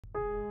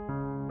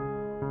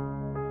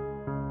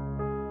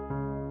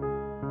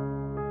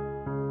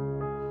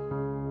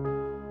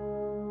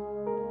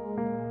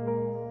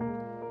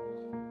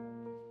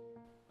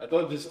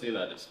thought this thing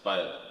had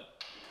expired.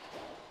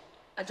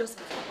 I just...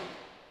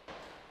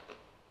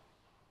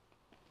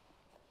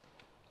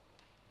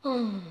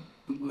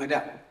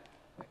 Madam,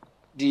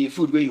 the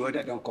food where you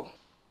ordered don't come.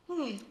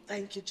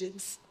 Thank you,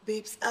 James.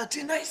 Babes,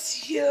 dinner is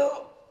here.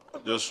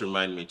 Just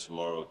remind me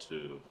tomorrow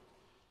to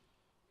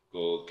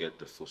go get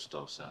the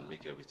foodstuffs and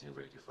make everything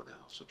ready for the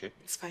house, okay?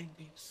 It's fine,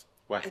 babes.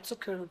 Why? I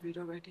took care of it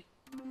already.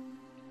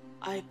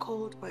 I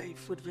called my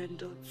food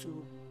vendor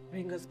to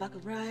bring us back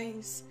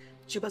rice,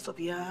 tubers of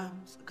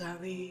yams,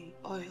 gari,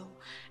 oil,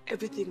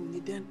 everything we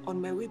need. Then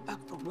on my way back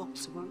from work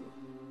tomorrow,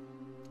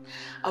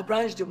 I'll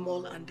branch the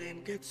mall and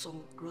then get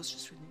some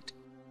groceries we need.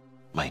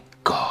 My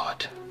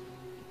God.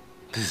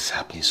 This is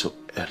happening so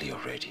early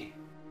already.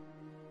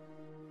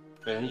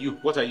 And you,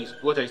 what are you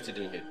still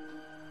doing here?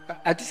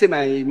 I just say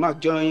my mouth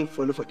join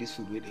follow for this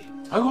food with it.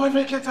 I want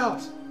to get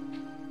out.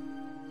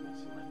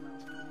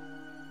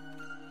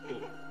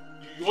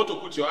 You want to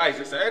put your eyes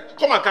inside?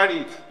 Come and carry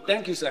it.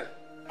 Thank you, sir.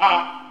 Get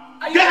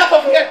out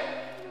of here!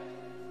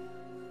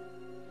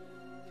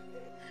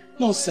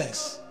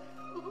 Nonsense.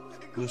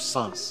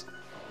 Nonsense.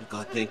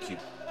 God, thank you.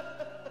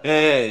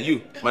 Hey,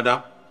 you,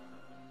 madam.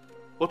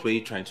 What were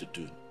you trying to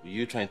do? Were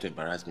you trying to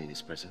embarrass me in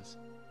his presence?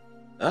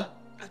 Huh?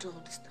 I don't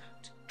understand.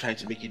 Trying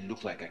to make it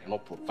look like I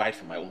cannot provide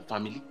for my own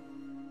family?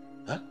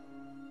 Huh?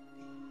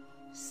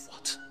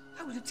 What?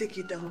 How will you take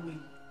it down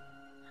when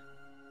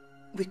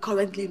we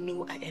currently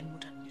know I earn more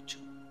than you do?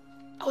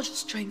 I was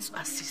just trying to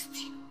assist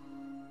you.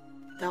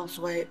 That was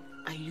why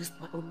I used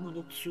my own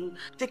money to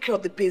take care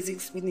of the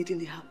basics we need in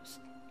the house.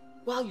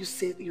 While you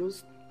save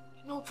yours,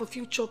 you know, for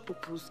future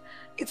purpose,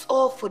 it's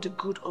all for the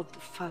good of the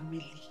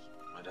family.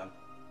 Madam,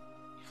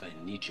 if I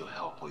need your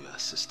help or your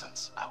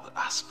assistance, I will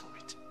ask for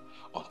it.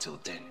 Until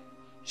then,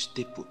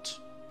 stay put.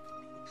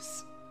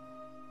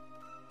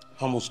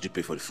 How much do you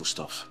pay for the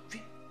foodstuff?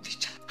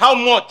 How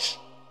much?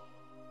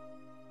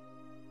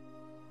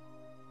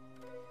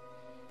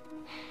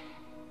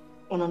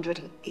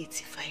 $185,000.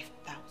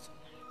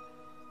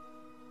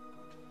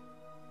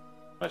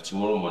 By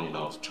tomorrow morning,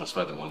 I'll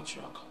transfer the money to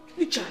your account.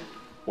 Richard.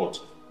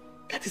 What?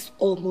 That is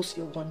almost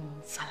your 1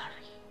 month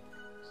salary.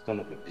 It's none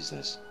of your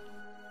business.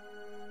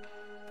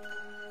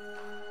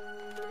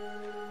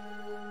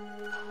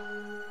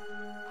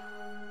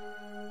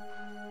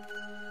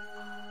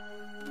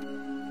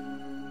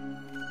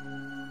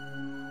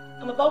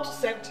 I'm about to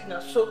send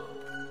dinner, so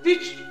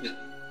reach.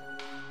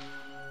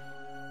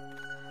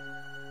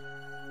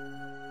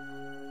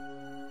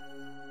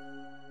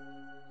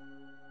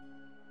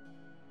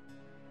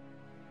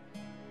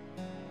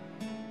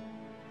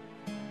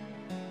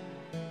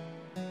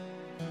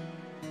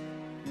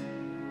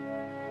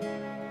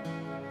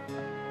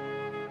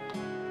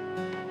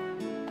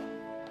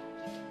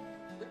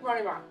 Good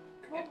morning, ma'am.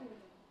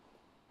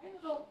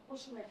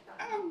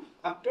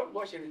 I'm not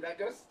washing it. I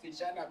just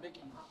shine and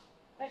making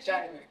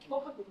shine.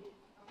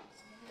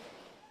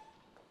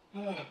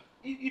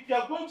 If you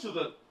are going to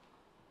the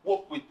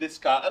work with this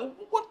car,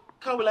 what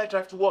car will I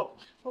drive to work?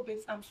 Oh,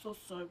 babes, I'm so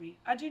sorry.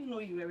 I didn't know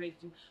you were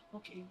ready.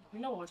 Okay, you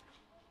know what?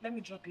 Let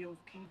me drop you off,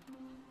 okay?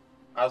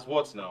 As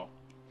what now?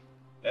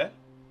 Eh?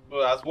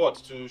 Well, as what?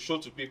 To show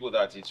to people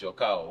that it's your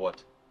car or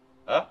what?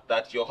 Huh?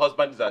 That your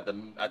husband is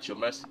at your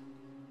mercy?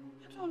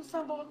 I don't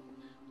understand, but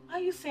why are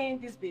you saying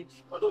this,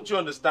 babes? Well, don't you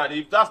understand?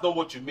 If that's not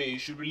what you mean, you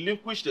should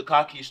relinquish the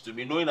car keys to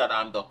me, knowing that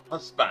I'm the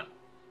husband.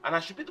 And I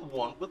should be the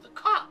one with the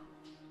car.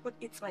 But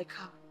it's my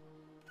car.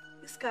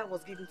 This car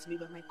was given to me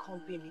by my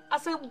company. I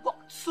said,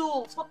 what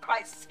tools, for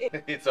Christ's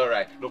sake? It's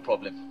alright, no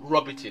problem.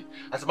 Rub it in.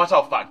 As a matter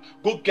of fact,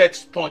 go get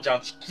sponge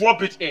and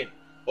scrub it in.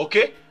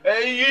 Okay?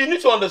 You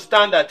need to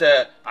understand that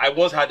I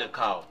once had a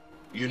car.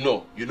 You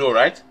know,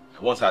 right?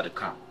 I once had a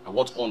car. I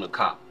once owned a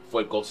car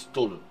before it got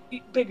stolen.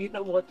 Baby, you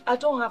know what? I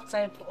don't have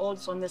time for all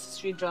this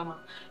unnecessary drama.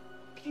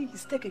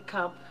 Please, take a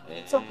cab.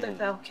 Something like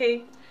that,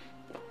 okay?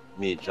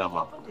 Me,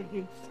 drama.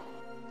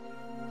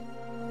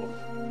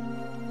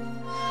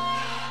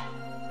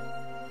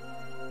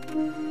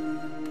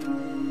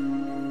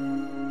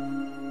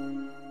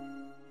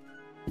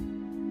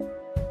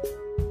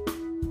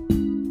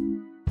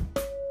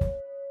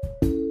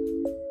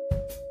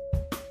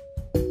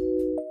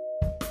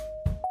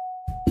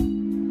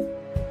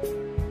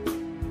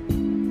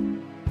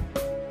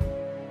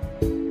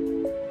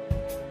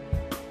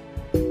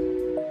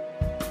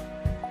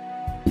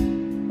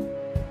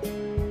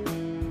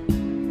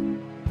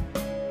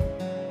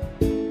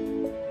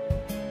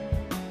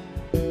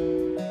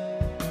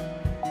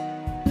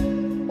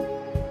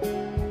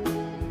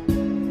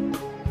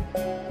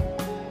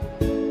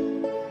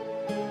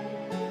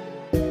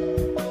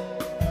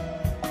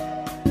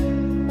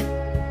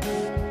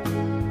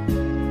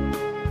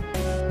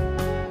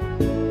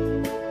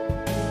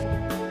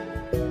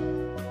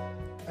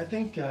 I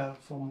think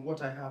from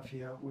what I have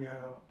here, we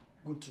are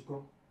good to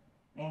go.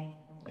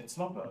 It's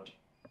not bad.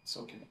 It's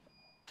okay.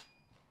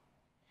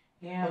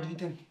 Yeah. What do you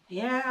think?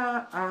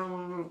 Yeah,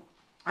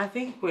 I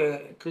think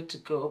we're good to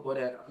go, but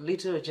a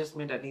little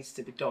adjustment that needs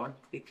to be done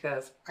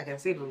because I can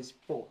see the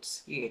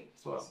reports here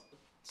as well.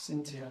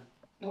 Cynthia,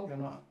 no, you're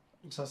not.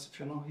 It's as if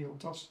you're not here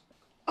with us.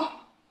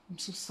 Oh, I'm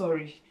so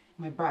sorry.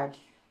 My bad.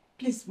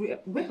 Please, where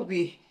are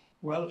we?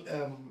 Well,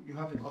 you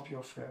have a copy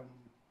of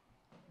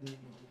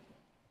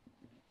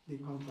the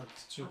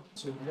contract too.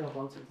 So you know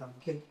about it.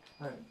 Okay.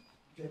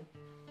 Okay.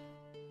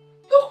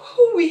 Look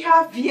who we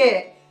have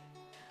here.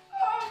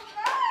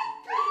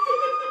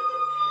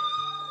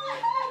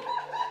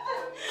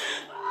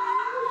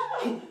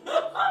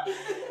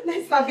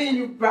 Nice having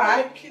you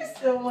back. Thank you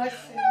so much.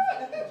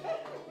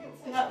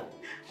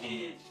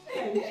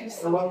 Thank you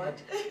so much.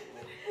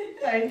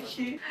 Thank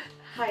you.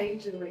 How are you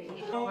doing?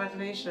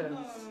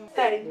 Congratulations.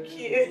 Thank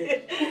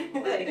you.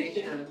 Thank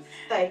you.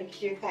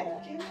 Thank you.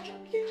 Thank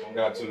you.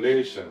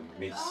 Congratulations,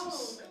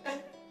 Mrs.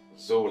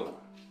 Zola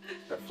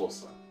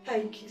Efosa.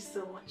 Thank you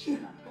so much.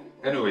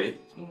 Anyway,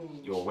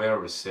 your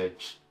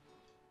well-researched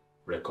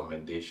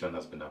recommendation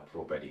has been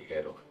approved by the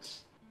head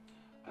office.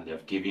 And they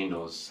have given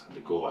us the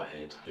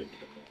go-ahead.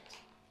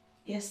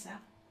 Yes, sir.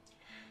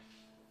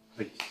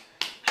 Please.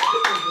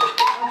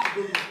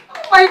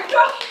 Oh my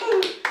God!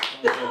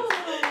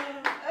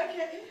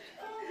 Okay.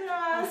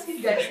 I'll see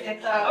you guys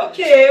next time.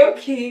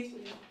 Okay.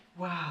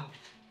 Wow.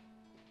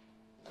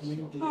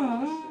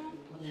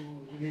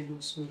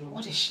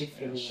 What is she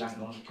feeling like?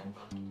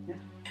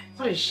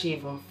 What is she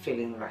even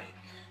feeling like?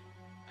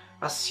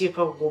 A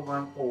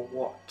superwoman or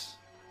what?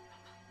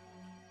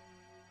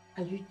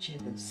 Are you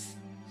jealous?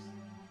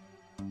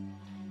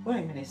 What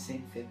I mean the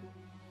same thing.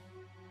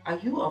 Are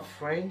you a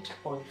friend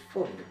or a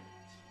foe?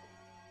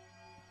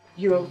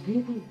 You're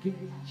really,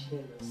 really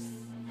jealous.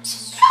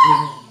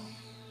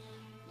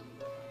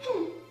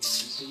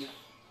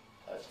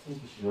 I think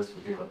you should just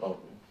forget about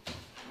me.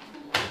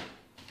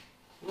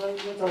 Well,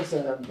 let us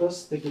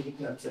just take a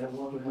look at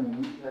what we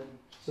have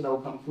so that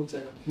we can put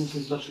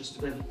finishing touches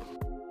together.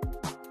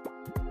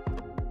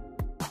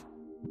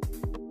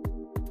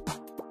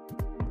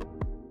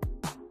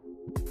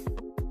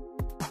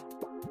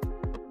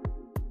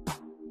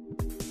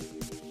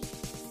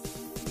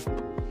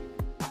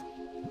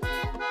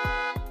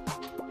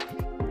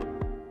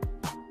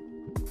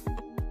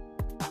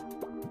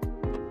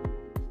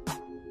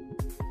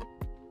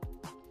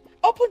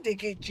 Open the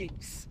gate,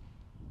 James.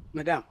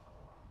 Madam,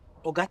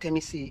 Oga tell me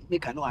say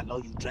make I not allow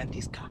you drive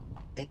this car.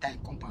 Enter in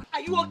compound.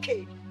 Are you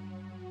okay?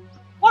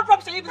 What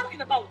rubbish are you talking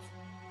about?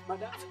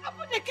 Madam,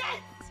 Open the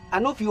gate! I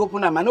know if you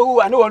open them, I know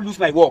I'll lose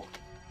my work.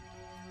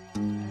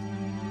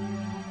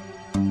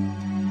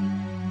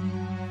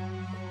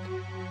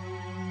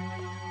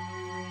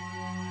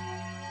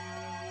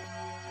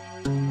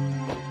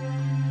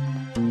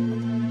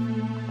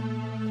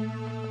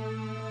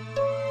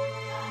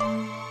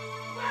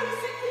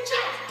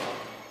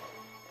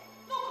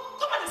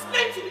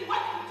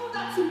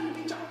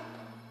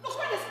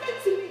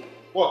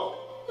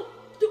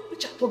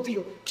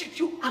 Did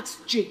you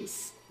ask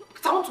James?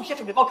 Because I want to hear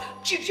from your mouth.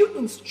 Did you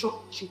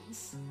instruct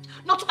James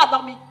not to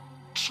allow me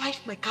drive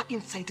my car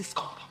inside this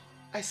compound?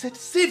 I said,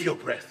 save your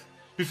breath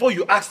before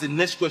you ask the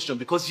next question,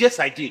 because yes,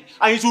 I did.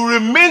 And it will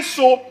remain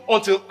so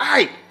until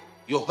I,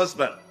 your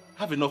husband,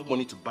 have enough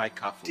money to buy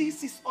car for you.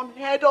 This is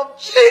unheard of.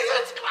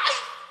 Jesus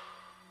Christ!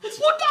 Who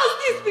does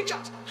this,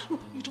 Richard? No,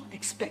 you don't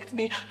expect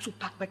me to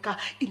park my car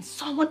in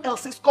someone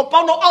else's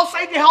compound or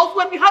outside the house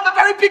when we have a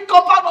very big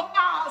compound of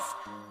ours.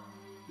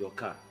 Your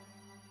car.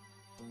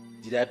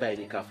 Did I buy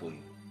any car for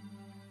you?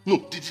 No,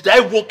 did I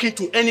walk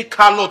into any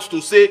car lot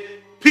to say,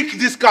 pick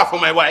this car for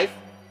my wife?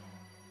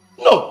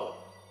 No.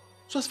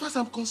 So as far as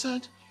I'm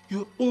concerned,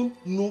 you own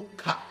no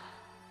car.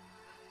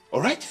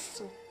 Alright?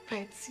 So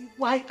petty.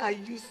 Why are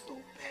you so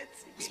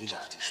petty?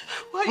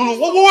 What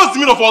was the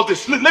meaning of all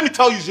this? Let me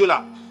tell you,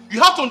 Zola.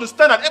 You have to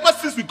understand that ever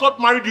since we got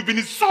married, you've been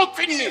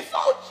insulting me.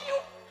 Insult you?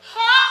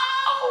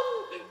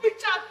 How?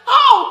 Richard,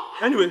 how?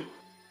 Anyway,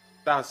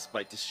 that's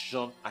my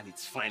decision and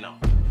it's final.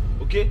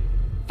 Okay?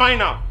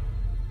 Final.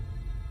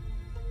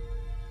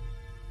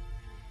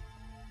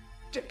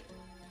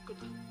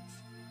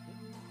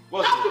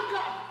 What's it?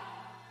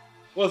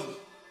 What's it?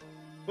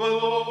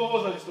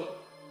 What's this one?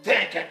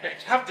 Take it,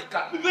 bitch. Have the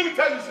car. Let me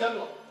tell you,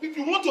 Zeno. If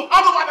you want to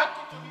hand over that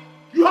key to me,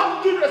 you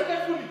have to do it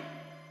respectfully.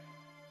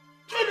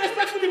 Do it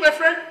respectfully, my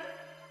friend.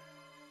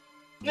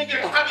 Nigga,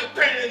 have a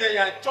pen in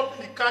there and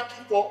chopping the car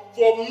key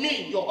for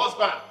me, your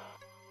husband.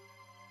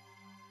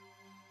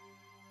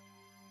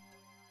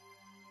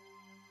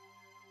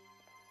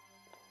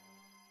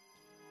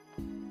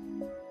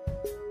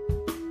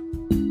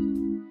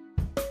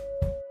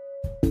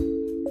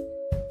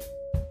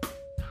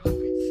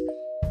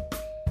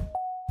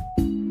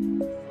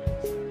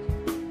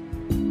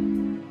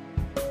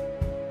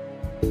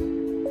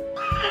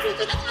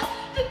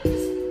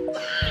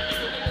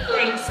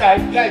 I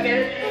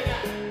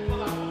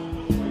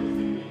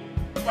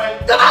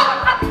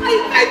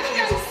hate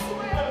you, I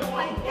swear.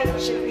 I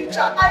hate you,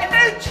 Richard. I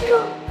hate you.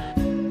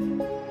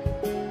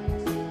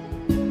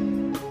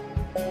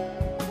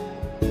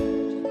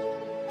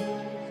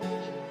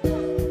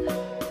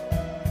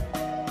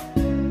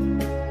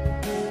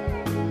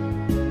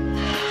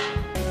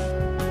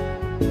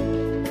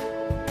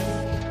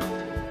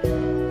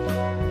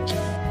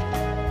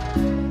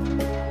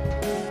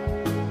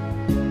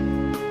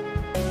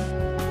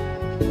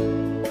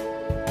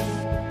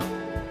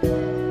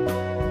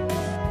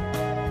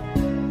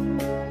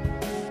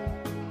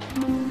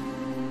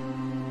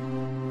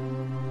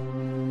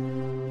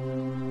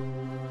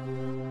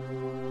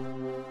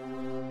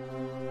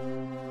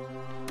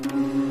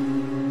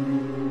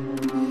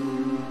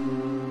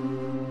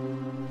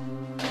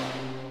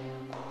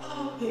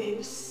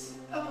 babes.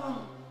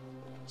 Oh.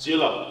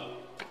 Sheila,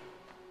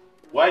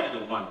 why did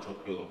the man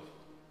drop you off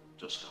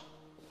just now?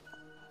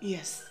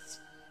 Yes.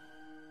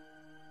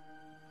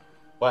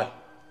 Why?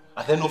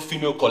 Are there no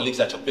female colleagues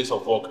at your place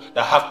of work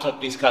that have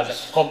company cars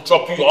that come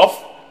drop you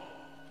off?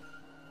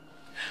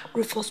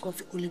 Rufus was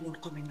the only one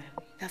coming my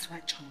way. That's why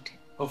I joined him.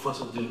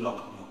 Rufus was the only one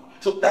coming.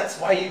 So that's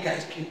why you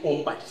guys came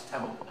home by this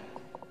time of night.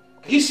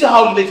 Can you see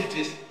how late it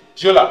is?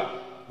 Sheila,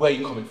 where are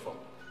you coming from?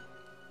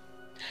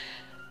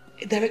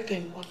 A director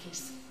in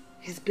office.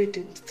 His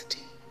birthday was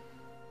today.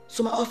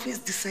 So my office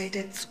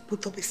decided to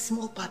put up a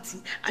small party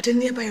at a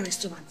nearby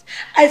restaurant.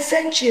 I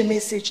sent you a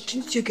message.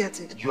 Didn't you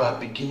get it? You are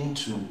beginning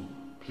to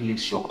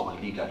place your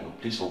colleague at your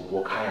place of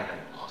work higher than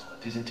your husband,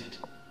 isn't it?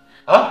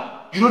 Huh?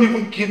 You don't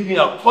even give me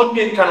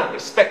any kind of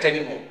respect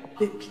anymore.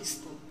 Babe, please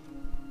stop.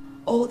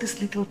 All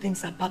these little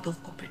things are part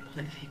of corporate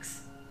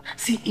politics.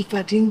 See, if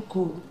I didn't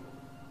go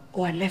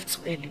or I left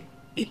too early,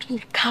 it will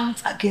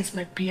count against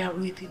my PR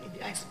rating in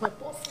the eyes of my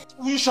boss.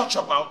 Will you shut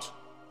your mouth?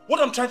 What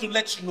I'm trying to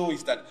let you know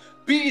is that,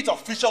 be it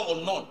official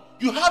or not,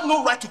 you have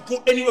no right to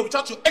go anywhere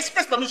without your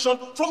express permission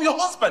from your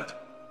husband.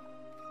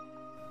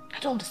 I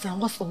don't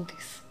understand. What's all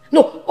this?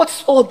 No,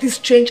 what's all this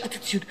strange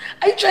attitude?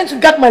 Are you trying to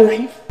guard my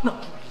life? No,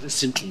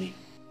 listen to me.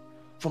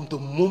 From the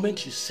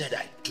moment you said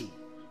I do,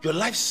 your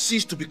life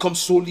ceased to become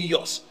solely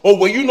yours. Or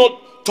were you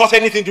not taught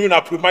anything during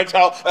our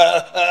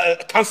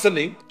premarital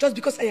counseling? Just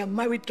because I am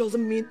married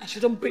doesn't mean I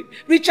shouldn't break.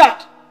 Richard,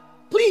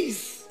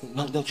 please.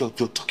 No, you're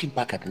talking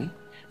back at me?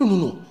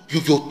 No.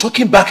 You're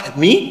talking back at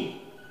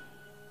me?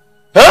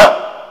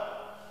 Huh?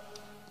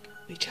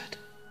 Richard,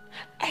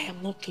 I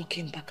am not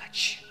talking back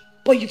at you.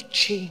 But you've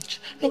changed.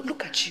 No,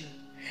 look at you.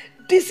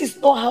 This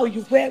is not how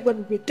you were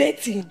when we were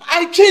dating.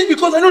 I changed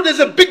because I know there's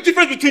a big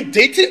difference between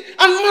dating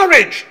and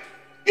marriage.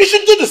 You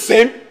should do the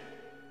same.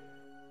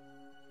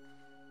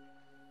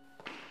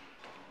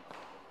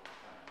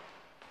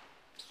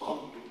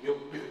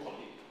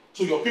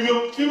 So your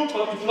female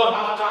colleague is not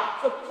have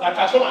that. Like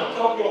I come and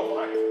drop you off,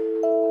 right?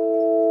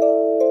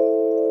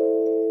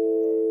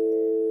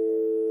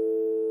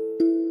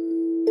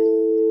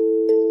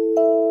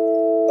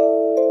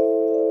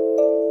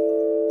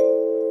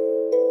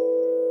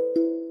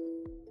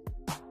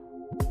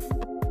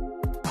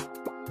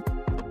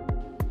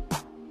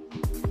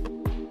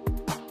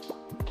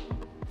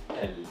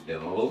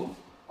 Hello.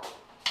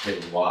 Hey,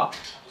 what?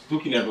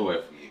 Looking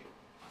everywhere for you.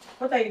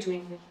 What are you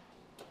doing here?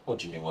 What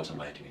do you mean, what am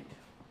I doing here?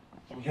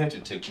 I'm here to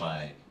take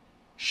my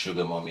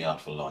sugar mommy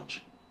out for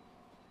lunch.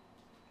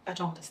 I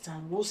don't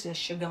understand. What's your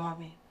sugar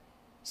mommy?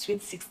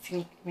 Sweet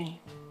 16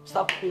 me.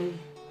 Stop playing.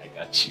 I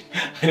got you.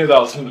 I knew that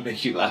was going to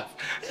make you laugh.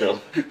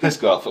 So, let's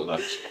go out for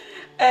lunch.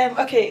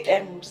 Okay,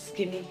 just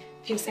give me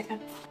a few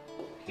seconds.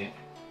 Okay.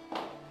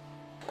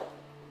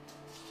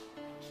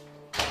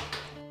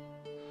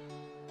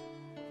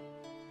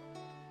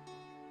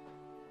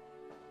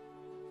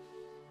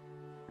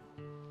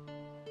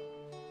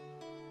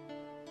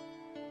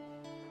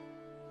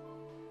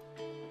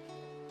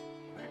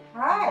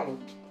 Hi.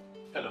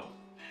 Hello.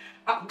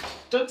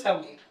 Don't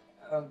tell me.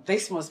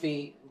 This must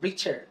be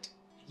Richard,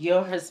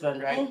 your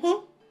husband, right?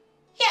 Mm-hmm.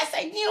 Yes,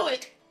 I knew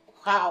it.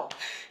 Wow,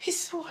 he's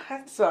so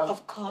handsome.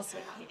 Of course,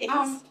 it is.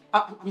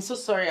 I'm so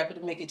sorry I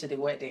couldn't make it to the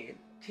wedding.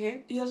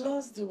 Okay. Your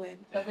lost doing.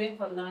 We're going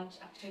for lunch,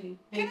 actually.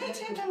 Can I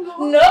take them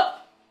home? No.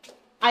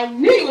 I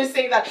knew you would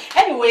say that.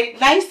 Anyway,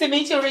 nice to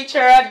meet you,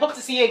 Richard. Hope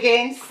to see you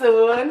again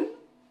soon.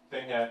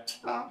 Thank you.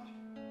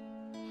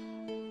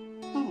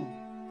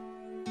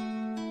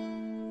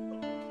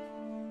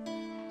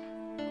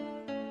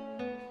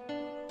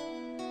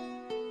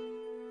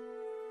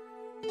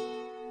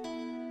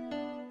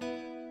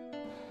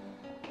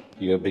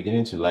 You're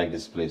beginning to like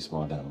this place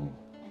more than me.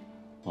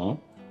 Hmm?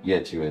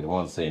 Yet you were the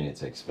one saying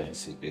it's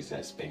expensive. It's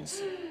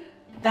expensive.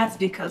 That's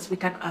because we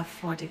can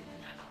afford it.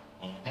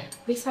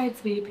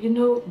 Besides, babe, you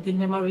know the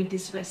memory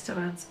this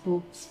restaurant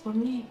holds for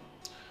me.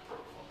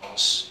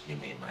 Us, you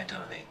mean, my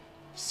darling?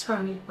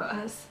 Sorry for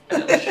us.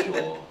 And I'm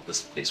sure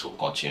this place will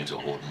continue to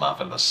hold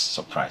marvelous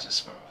surprises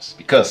for us.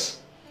 Because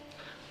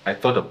I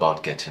thought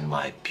about getting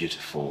my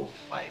beautiful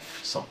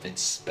wife something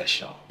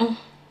special. And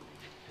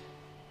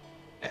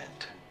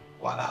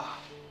voila.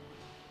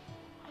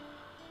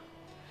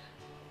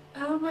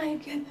 Oh my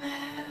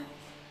goodness.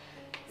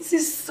 This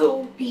is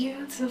so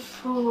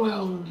beautiful.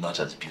 Well, not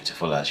as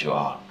beautiful as you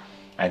are.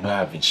 I know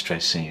I've been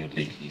stressing you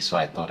lately, so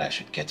I thought I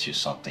should get you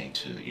something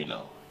to, you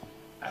know,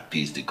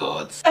 appease the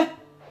gods. I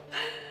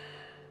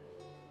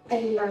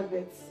love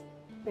it.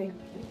 Thank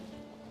you.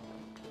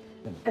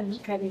 I'm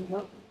cutting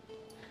up.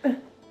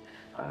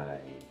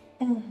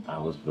 I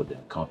was with the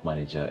account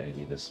manager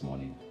early this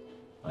morning.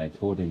 I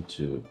told him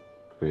to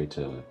create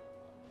a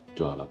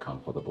dual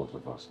account for the both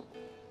of us.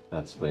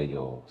 That's where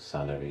your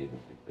salary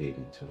will be paid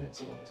into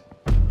it.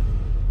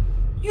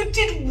 You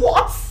did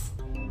what?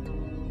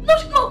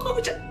 No,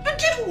 Richard. You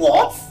did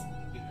what?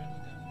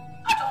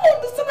 I don't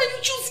understand why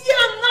you choose here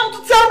and now to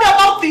tell me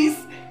about this.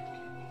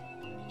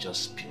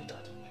 Just spill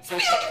that. Spill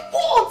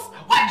what?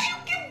 Why do you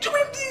keep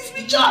doing this,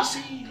 Richard?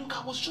 See, look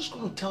at what was just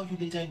going to tell you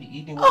later in the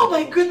evening. Oh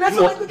my goodness,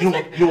 You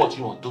know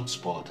what? Don't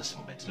spoil this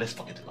moment. Let's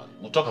forget about it.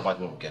 We'll talk about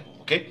it when we get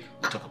home, okay?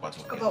 We'll talk about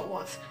it when we get home. About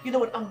what? You know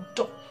what? I'm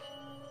done.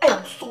 I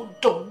am so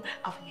done.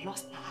 I've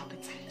lost my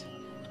appetite.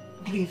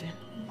 I'm leaving.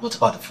 What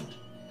about the food?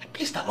 I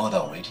placed an order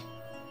already.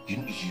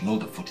 You know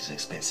the food is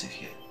expensive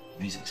here.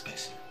 It is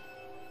expensive.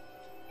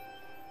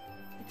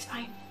 It's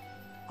fine.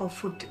 I'll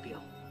foot the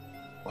bill.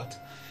 What?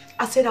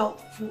 I said I'll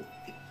foot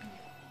the bill.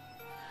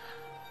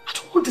 I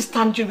don't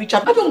understand you,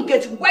 Richard. I don't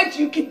get it. Why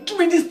do you keep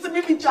doing this to me,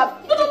 Richard?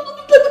 No.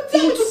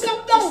 Tell me to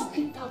calm down.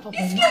 Get out of my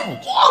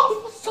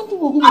mouth. Something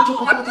we're going to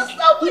talk about. That's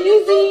not what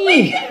you're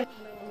saying.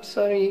 I'm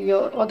sorry,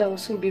 your order will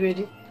soon be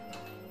ready.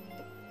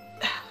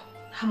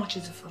 How much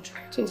is the food?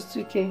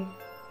 22K.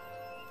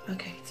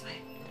 Okay, it's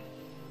fine.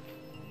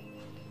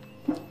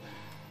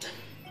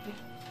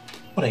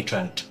 What are you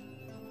trying to do?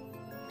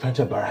 Trying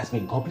to embarrass me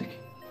in public?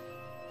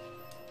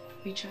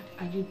 Richard,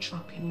 are you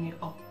dropping me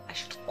off? I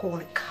should call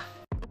a car.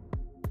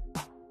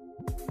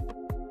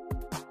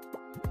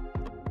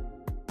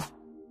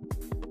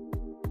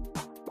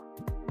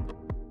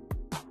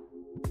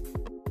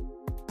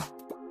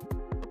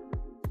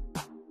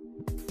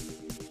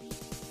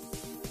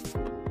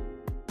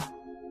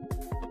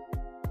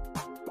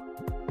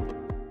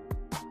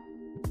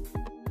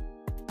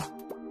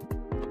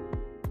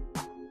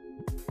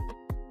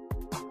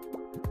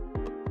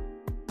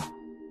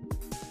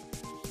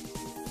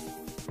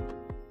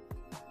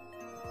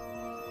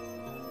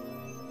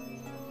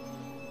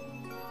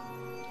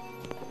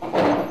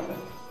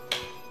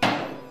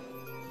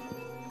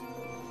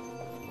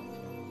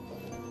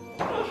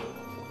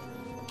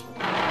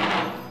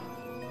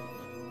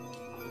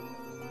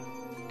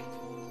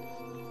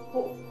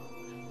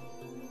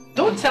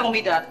 Don't tell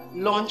me that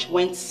lunch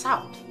went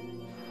south.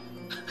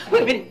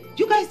 Wait a minute,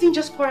 you guys didn't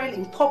just quarrel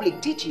in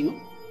public, did you?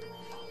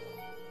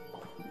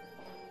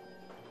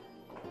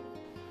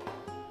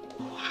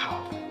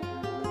 Wow.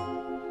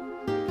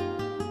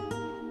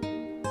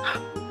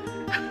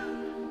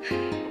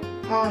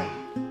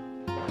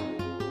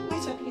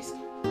 Wait a please.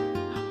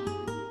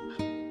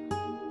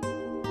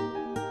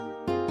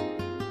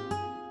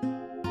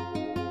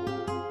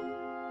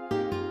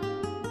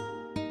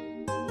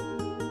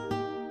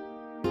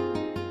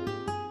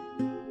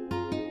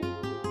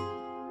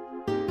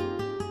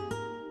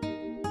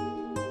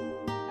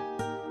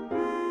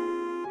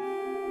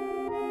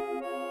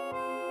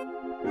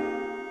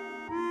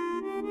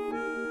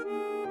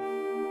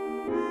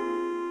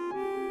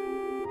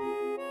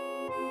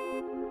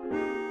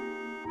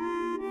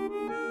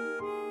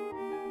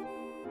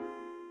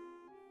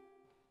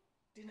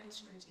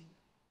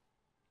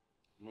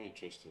 I'm not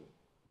interested.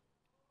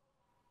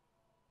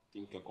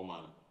 Think you can come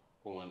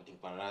and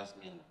embarrass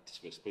me and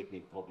disrespect me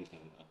in public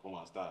and come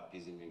and start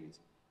appeasing me with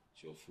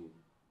your food.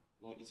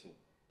 No eating.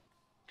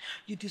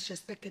 You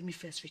disrespected me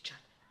first, Richard.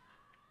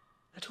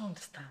 I don't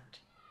understand.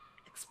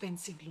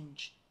 Expensive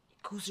lunch,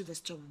 cozy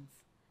restaurants,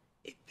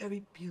 a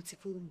very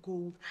beautiful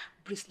gold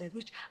bracelet,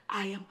 which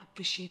I am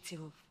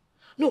appreciative of.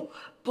 No,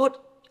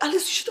 but at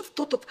least you should have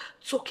thought of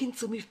talking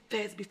to me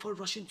first before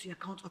rushing to your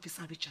account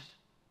officer, Richard.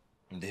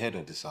 I'm the head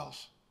of this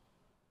house.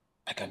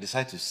 I can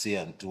decide to say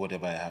and do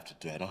whatever I have to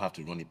do. I don't have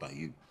to run it by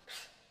you.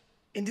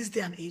 In this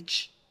day and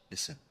age?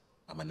 Listen,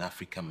 I'm an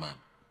African man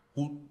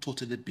who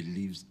totally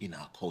believes in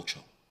our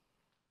culture.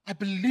 I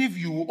believe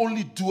you will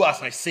only do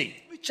as I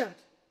say. Richard.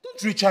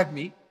 Don't Richard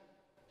me.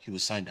 You will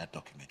sign that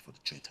document for the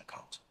joint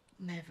account.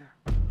 Never.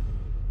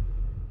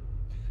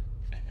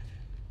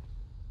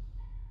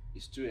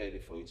 It's too early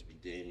for you to be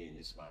dating me in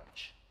this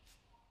marriage.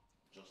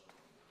 Just...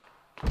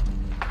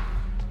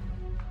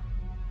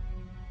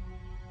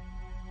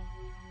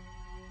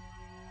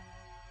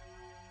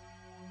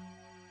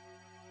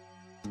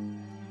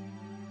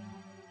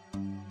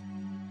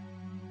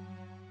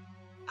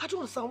 I don't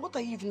understand. What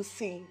are you even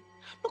saying?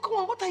 No, come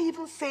on, what are you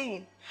even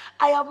saying?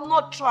 I have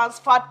not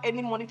transferred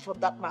any money from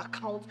my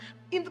account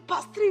in the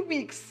past 3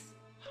 weeks.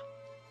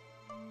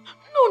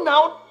 No,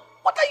 now,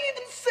 what are you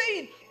even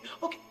saying?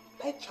 Okay,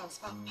 I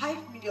transfer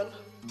 5 million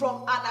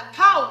from an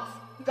account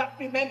that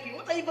remember.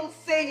 What are you even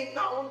saying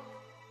now?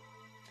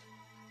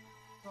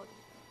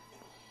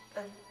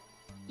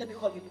 Let me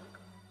call you back.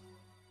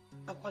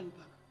 I'll call you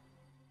back.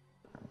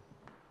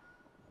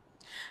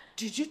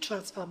 Did you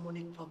transfer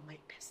money from my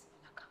personal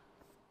account?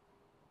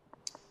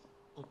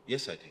 Oh,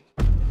 yes, I did.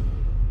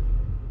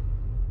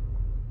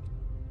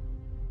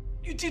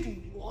 You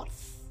did what?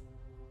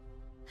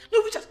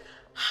 No, Richard,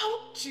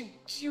 how did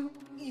you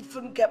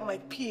even get my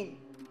PIN?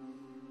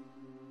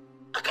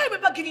 I can't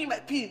remember giving you my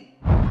PIN.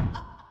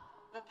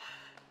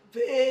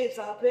 Babes,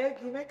 I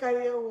beg you, make I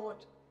hear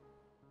word.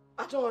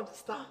 I don't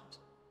understand.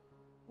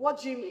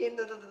 What do you mean?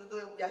 No,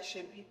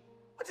 Yashebi.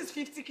 What is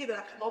 50K that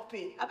I cannot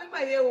pay? I beg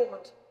my hear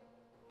word.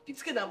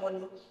 50K that money.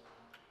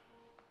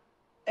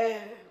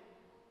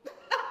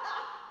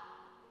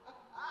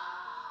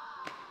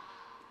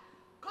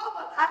 Come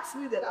and ask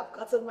me that I've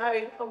gotten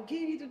married. I'll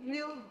give you the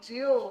real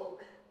deal.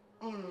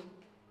 I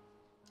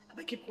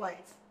better keep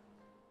quiet.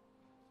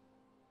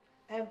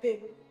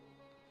 Babe,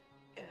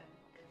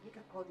 we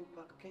can call you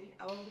back, okay?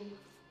 I want to leave the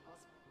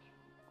house.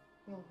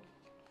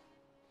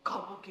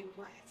 Come on, keep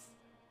quiet.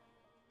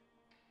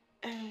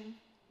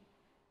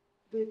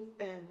 Babe,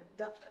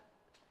 that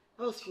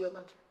was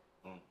Fiona.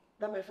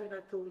 That my friend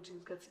I told you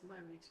is getting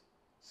married.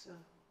 So,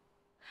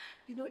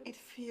 you know, it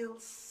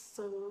feels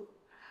so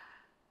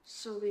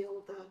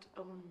surreal that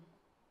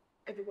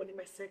everyone in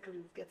my circle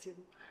is getting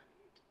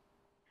married.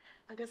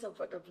 I guess I'm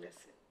for the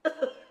blessing.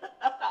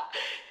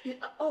 Yeah,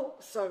 oh,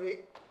 sorry.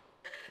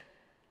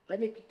 Let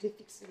me quickly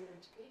fix it.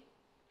 Okay?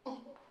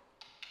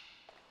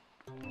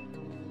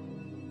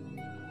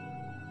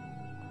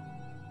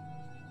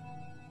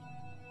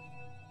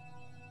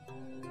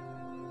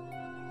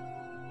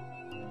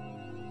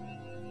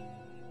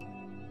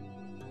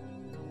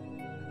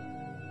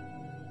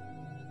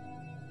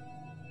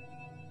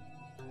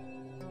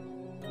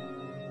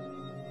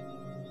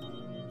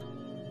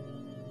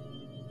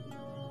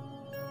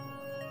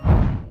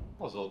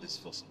 What's all this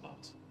fuss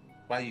about?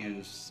 Why are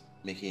you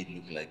making it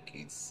look like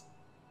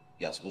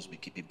you're supposed to be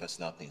keeping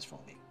personal things from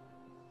me?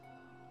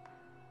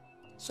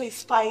 So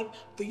it's fine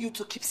for you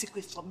to keep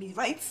secrets from me,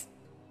 right?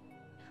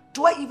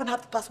 Do I even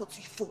have the password to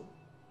your phone?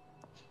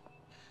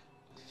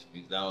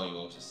 If that one you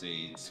want to say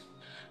it,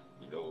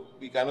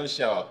 we cannot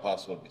share our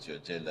password with your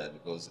gender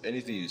because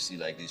anything you see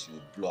like this, you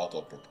will blow out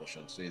of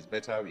proportion. So it's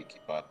better we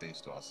keep our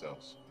things to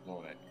ourselves.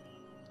 All right.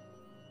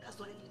 That's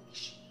not even an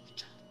issue,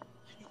 Richard.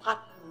 You had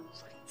no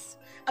rights.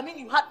 I mean,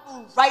 you had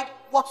no right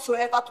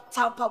whatsoever to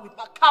tamper with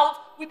my account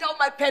without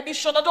my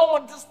permission. I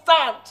don't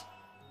understand.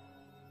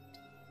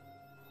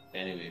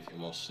 Anyway, if you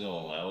must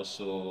know, I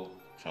also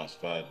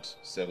transferred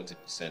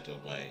 70%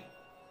 of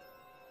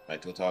my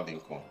total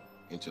income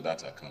into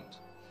that account.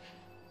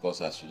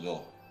 Because as you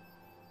know,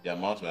 the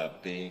amount we are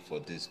paying for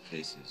this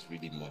place is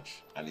really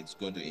much and it's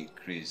going to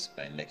increase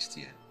by next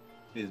year.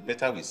 It's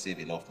better we save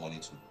enough money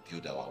to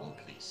build our own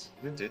place,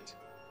 isn't it?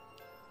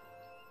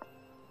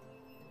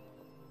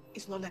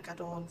 It's not like I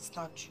don't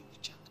understand you,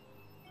 Richard.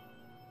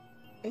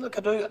 Look,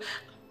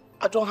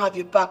 I don't have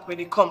your back when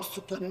it comes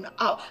to planning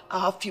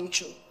our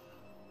future.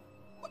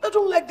 But I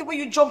don't like the way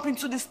you jump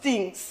into these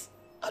things.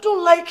 I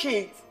don't like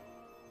it.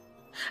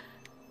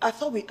 I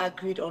thought we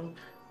agreed on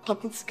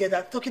coming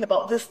together, talking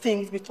about these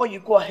things before you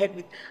go ahead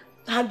with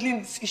handling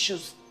these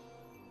issues.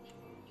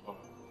 You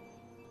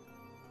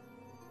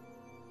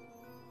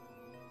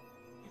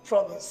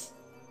promise?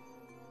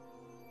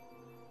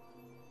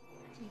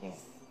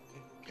 Please.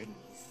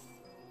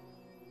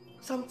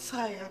 Because I'm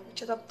tired,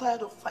 Richard. I'm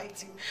tired of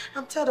fighting.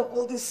 I'm tired of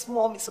all this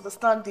small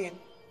misunderstanding.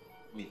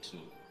 Me too.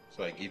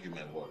 So I give you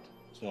my word.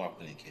 It's not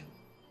happening again.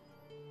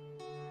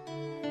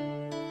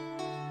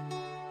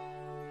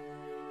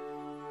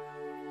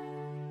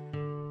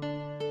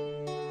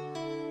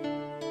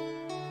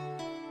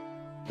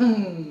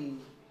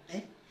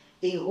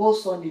 A whole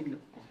son-in-law,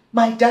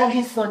 my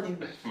darling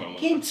son-in-law,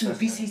 came to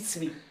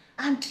visit me,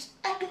 and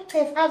I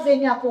don't have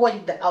any alcohol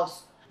in the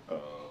house.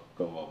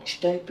 Come on.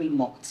 Should I bring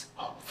malt?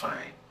 I'm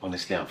fine.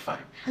 Honestly, I'm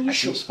fine. Are you I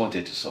sure? just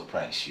wanted to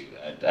surprise you,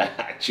 and I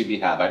actually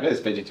have. I don't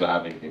expect you to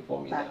have anything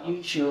for me Are now.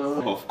 you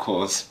sure? Of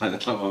course,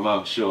 Mama,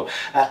 I'm sure.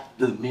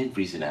 The main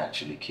reason I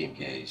actually came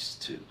here is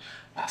to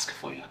ask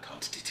for your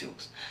account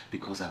details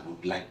because I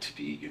would like to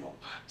be,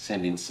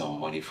 sending some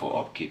money for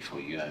upkeep for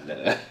you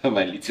and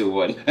my little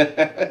one.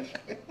 That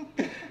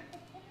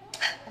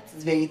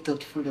is very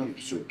thoughtful of you.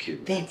 It's okay.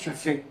 Thank you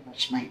very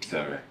much, my It's dear.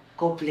 all right.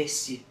 God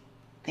bless you.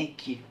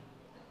 Thank you.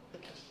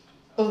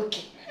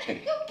 Okay.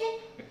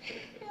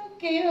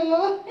 Okay.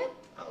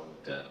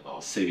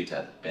 I'll save it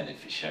as a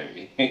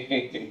beneficiary.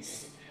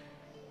 Yes.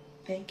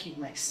 Thank you,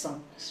 my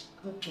son.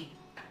 Okay.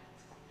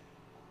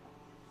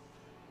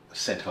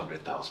 Send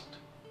 100,000.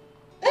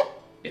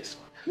 Yes.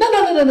 No.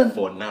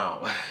 For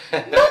now. No.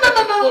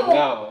 For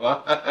now.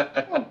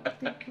 Oh,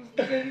 thank you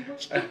very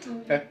much.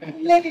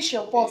 Ladies,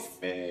 your boss.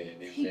 Amen.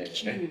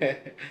 Thank you.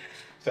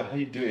 So how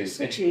you doing?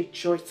 Such a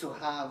joy to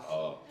have.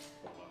 Oh.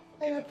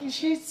 I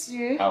appreciate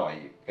you. How are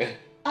you?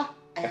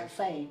 I am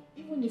fine.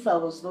 Even if I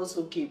was not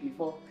okay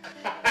before.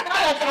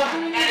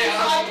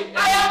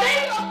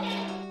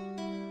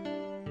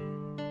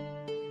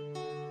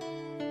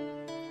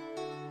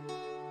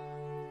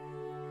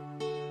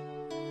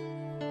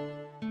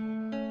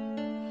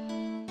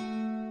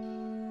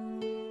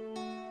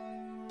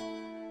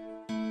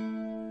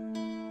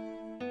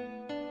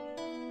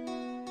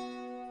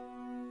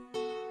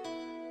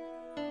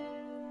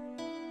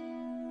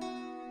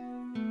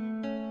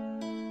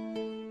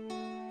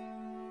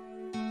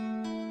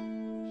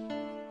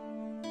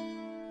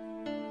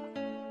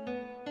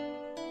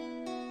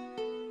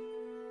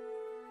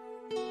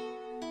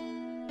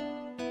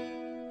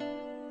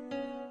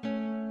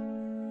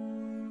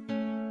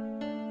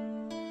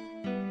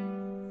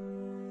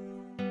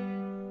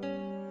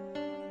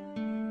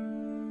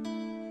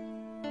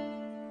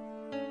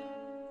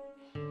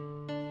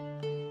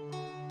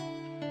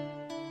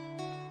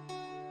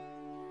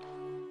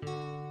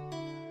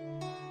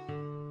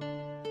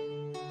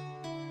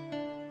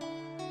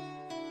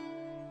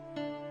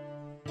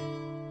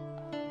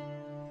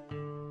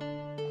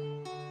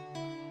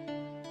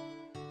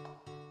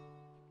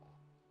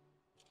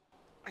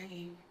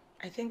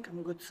 I think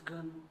I'm good to go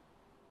now.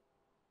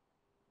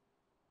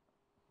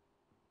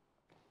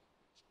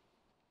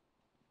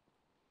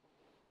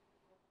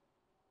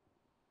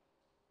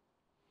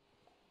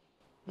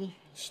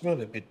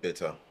 Smell a bit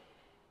better.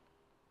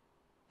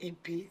 A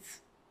bit?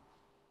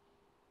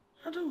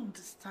 I don't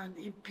understand.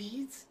 A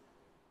bit?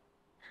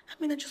 I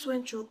mean, I just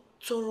went through a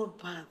thorough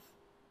bath.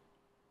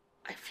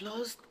 I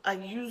flossed, I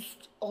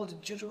used all the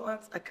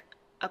deodorants I could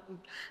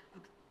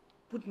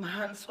put my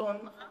hands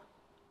on.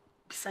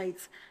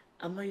 Besides,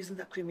 I'm not using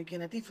that cream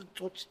again. I didn't even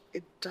touch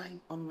a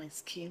dime on my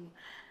skin.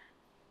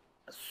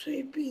 So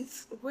a bit,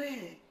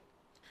 where?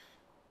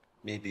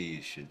 Maybe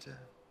you should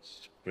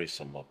spray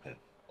some more pep,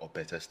 or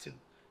better still,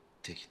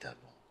 take it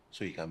along,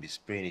 so you can be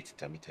spraying it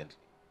intermittently.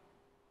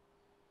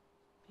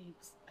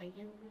 Babes, are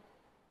you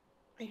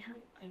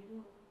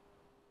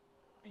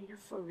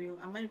for real?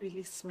 Am I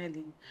really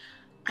smelling?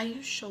 Are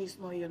you sure it's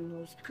not your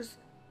nose? Because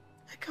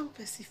I can't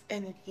perceive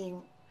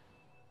anything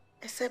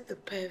except the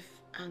perf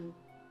and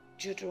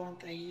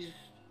deodorant I use.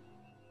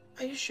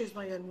 Are you sure it's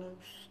not your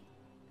nose?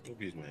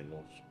 Maybe it's my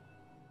nose.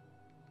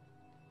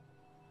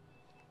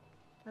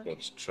 Okay.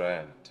 Just try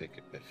and take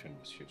a perfume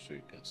with you so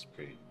you can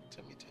spray it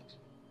intermittently.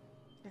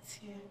 It's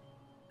here.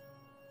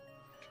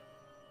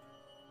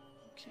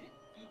 Okay.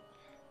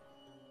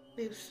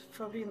 Babes,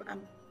 for real,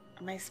 am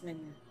I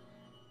smelling?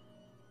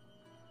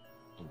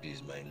 Maybe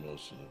it's my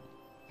nose.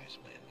 It's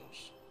my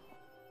nose.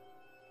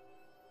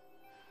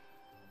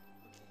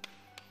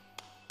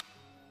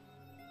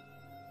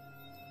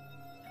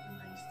 Have a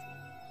nice day.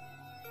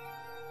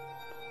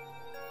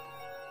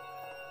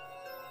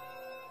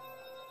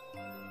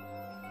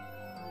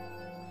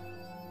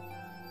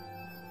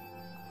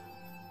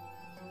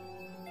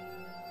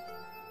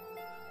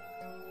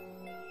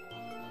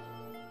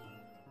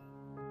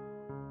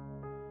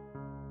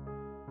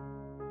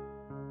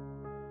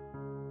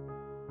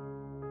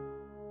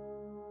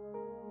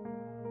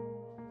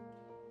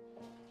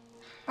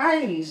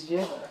 Hi, Miss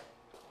Jeva.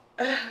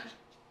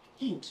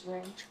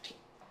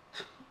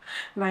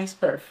 Nice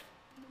perf.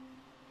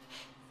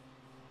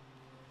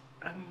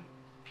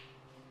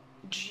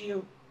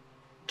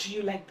 Do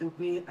you like the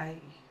way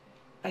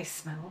I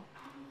smell?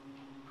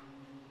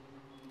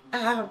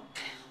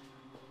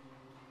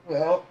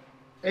 Well,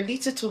 a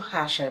little too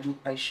harsh,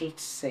 I should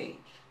say.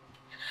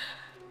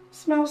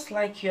 Smells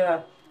like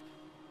you're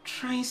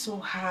trying so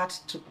hard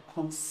to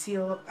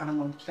conceal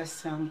an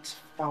unpleasant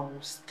foul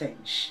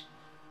stench.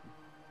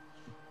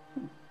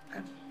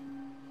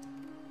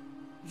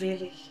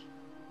 Really?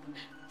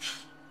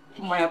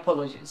 My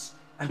apologies.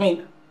 I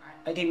mean,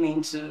 I didn't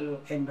mean to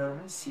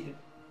embarrass you.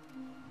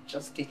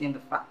 Just stating the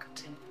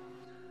fact.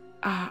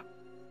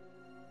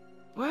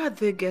 Where are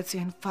they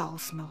getting foul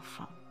smell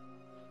from?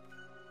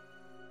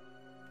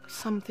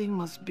 Something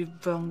must be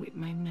wrong with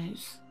my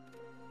nose.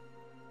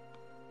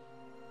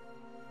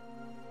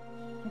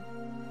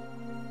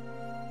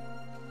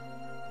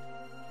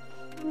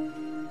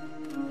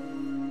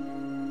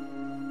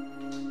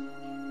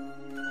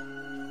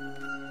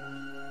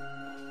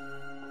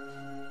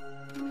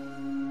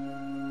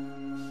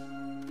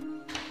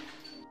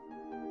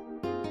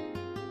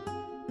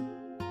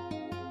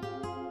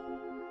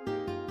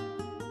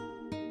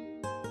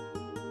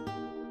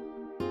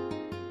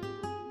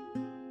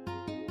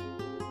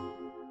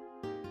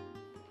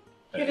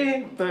 You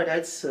didn't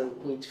bother to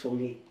wait for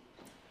me.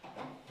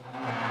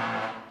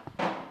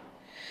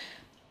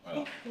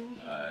 Well,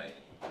 I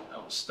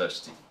was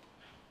thirsty.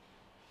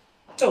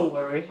 Don't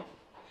worry.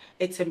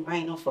 It's a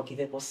minor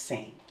forgivable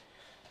sin.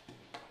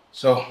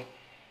 So,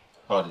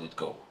 how did it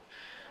go?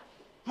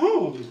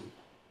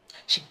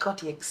 She got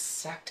the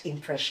exact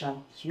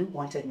impression you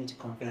wanted me to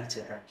convey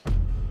to her.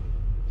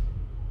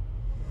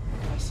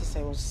 My sister,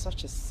 it was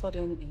such a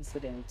sudden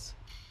incident.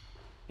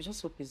 I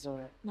just hope it's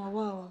alright. No,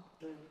 wow.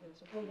 I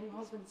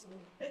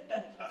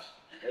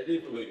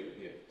didn't know you were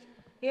here.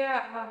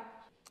 Yeah.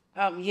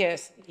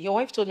 Yes. Your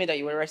wife told me that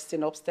you were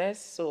resting upstairs,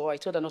 so I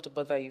told her not to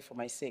bother you for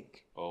my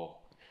sake. Oh,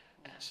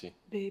 I see.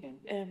 Babe,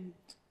 a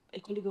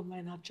colleague of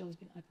mine had just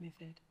been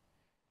admitted,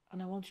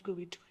 and I want to go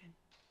with him.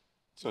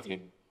 It's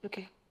okay.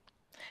 Okay.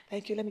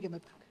 Thank you. Let me get my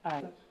bag. All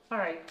right. All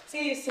right.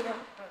 See you soon.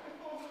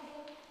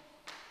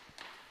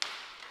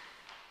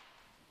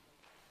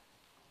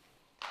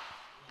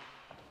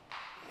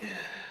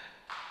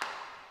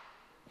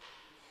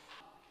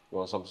 You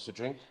want something to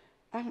drink?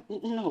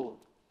 No.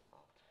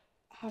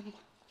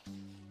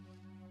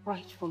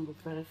 Right from the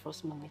very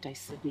first moment I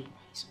set my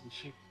eyes on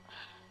you,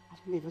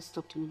 I've never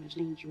stopped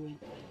imagining you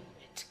and me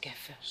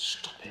together.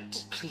 Stop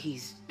it.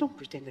 Please, don't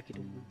pretend like you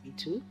don't want me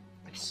to.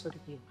 I saw the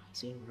way your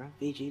eyes were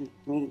ravaging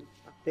me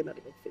back then at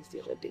the face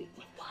the other day.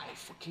 My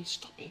wife, okay,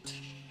 stop it.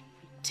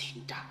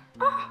 Pretender.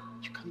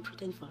 You can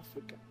pretend for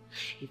Africa.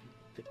 If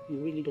you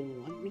really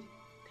don't want me, then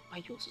why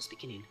are you also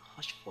speaking in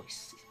harsh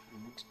voices?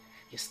 And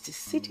you're still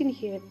sitting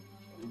here.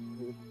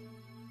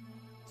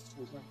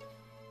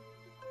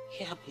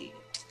 Here, babe.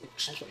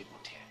 Sorry,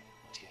 not here.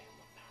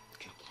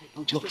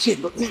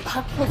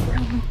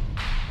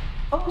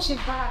 Oh, she's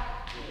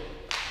back.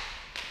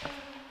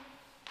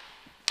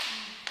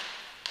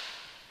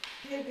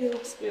 Baby,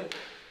 looks good.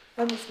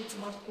 Let me speak to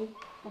my school.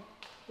 All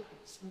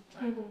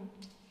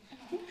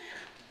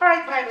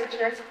right, bye,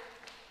 Richard.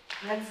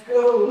 Let's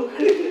go.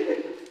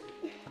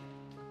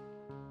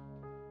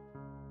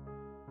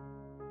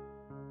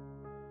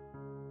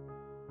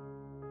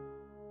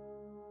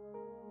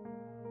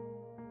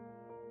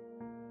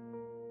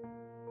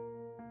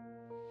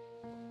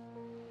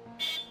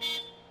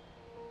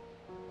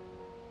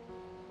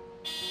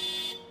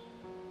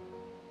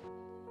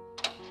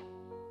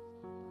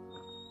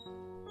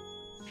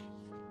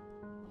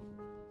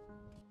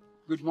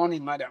 Good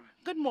morning, madam.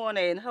 Good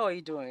morning. How are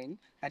you doing?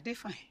 I did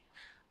fine.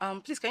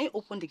 Please, can you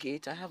open the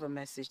gate? I have a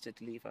message to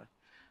deliver.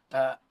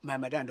 My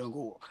madam don't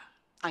go work.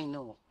 I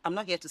know. I'm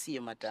not here to see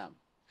your madam.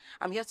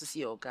 I'm here to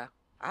see your Oga.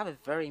 I have a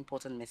very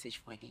important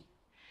message for him.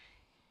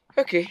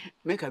 Okay,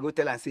 make I go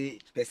tell and say,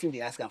 person they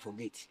ask and for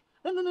gate.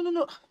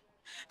 No.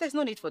 There's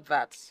no need for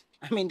that.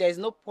 I mean, there's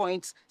no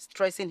point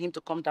stressing him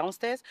to come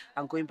downstairs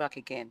and going back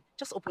again.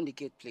 Just open the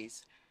gate,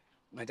 please.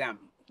 Madam,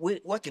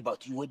 what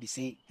about you? What they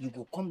say? You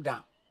go come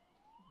down,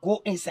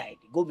 go inside,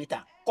 go meet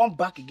her, come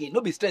back again.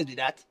 No be stressed with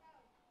that.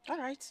 All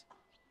right.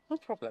 No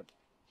problem.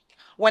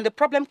 When the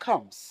problem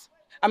comes,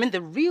 I mean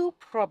the real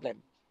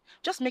problem,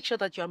 just make sure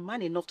that you're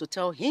man enough to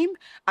tell him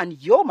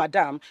and your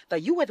madam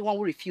that you were the one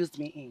who refused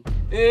me in.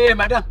 Hey,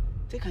 madam,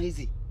 take it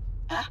easy.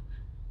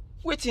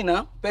 Wait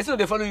now. Person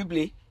they follow you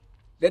play.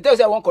 They tell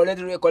you I won't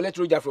collect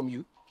Roja from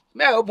you.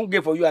 May I open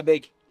gate for you, I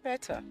beg?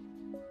 Better.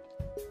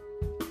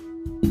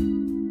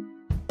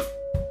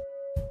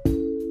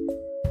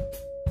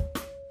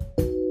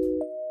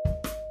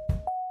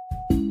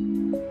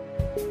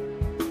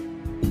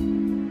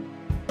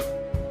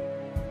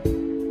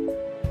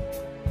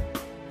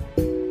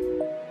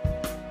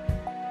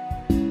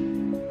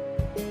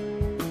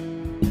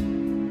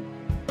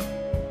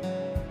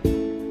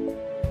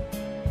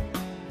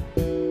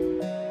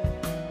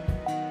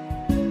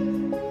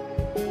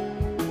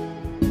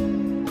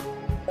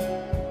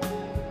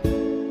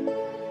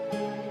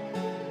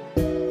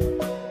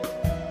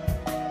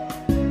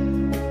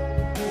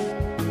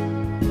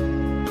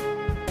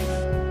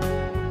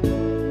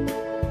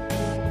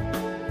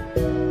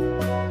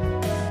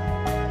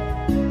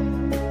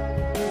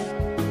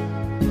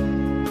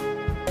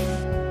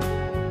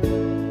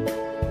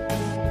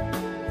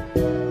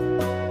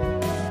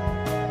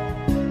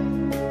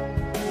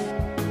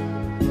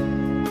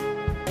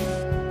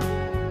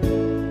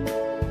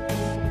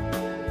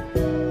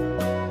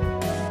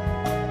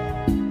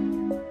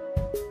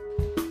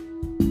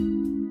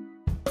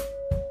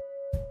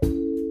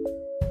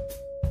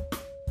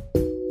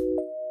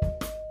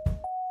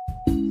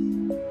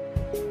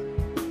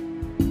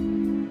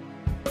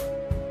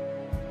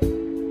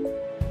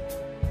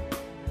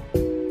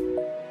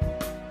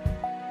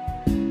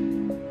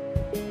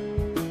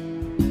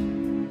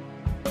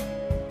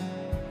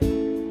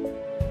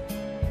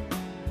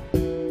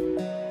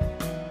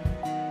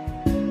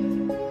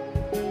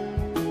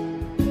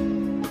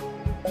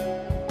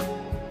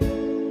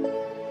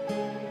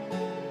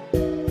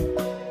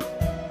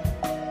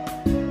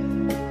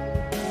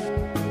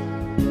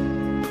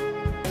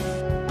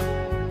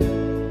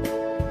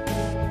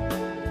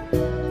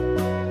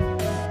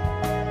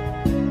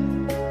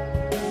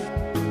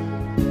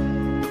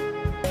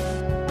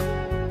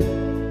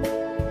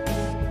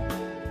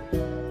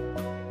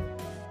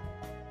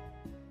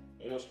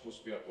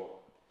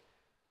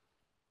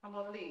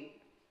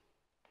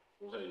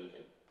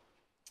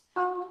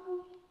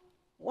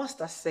 What's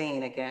that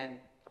saying again?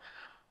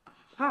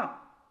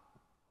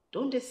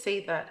 Don't they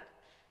say that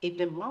if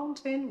the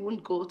mountain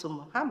won't go to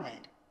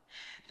Muhammad,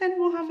 then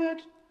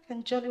Muhammad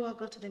can jolly well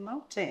go to the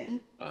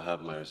mountain? I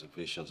have my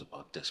reservations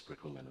about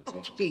desperate women. Okay?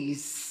 Oh,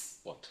 please.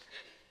 What?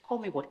 Call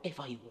me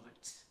whatever you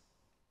want.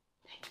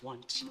 I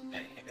want you.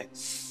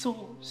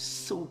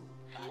 So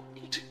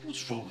bad.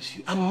 What's wrong with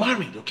you? I'm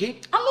married,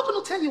 okay? I'm not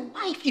going to tell your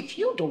wife if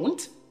you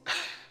don't.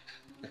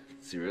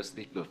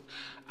 Seriously? Look,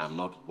 I'm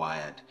not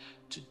wired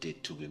to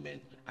date two women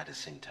at the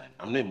same time.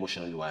 I'm not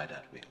emotionally wired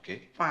that way,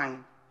 okay?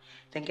 Fine.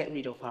 Then get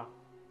rid of her.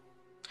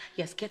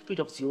 Yes, get rid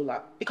of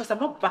Ziola, because I'm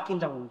not backing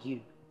down on you.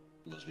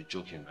 You must be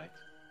joking, right?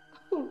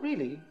 Oh,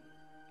 really?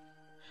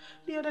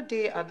 The other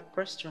day at the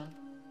restaurant,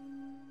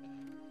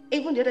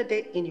 even the other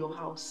day in your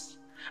house,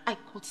 I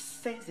could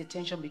sense the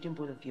tension between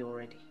both of you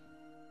already.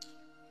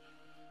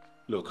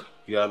 Look,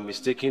 you are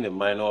mistaking a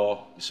minor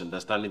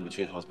misunderstanding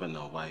between husband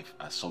and wife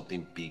as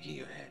something big in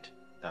your head.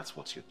 That's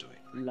what you're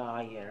doing.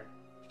 Liar.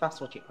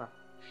 That's what you are.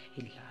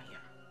 A liar.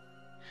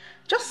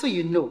 Just so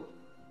you know,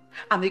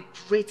 I'm a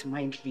great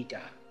mind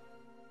reader.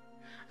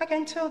 I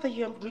can tell that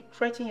you're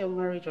regretting your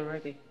marriage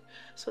already.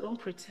 So don't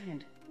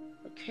pretend,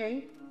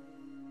 okay?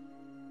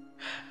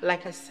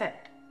 Like I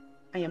said,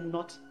 I am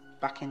not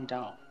backing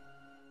down.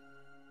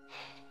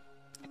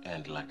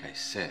 And like I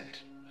said,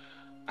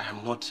 I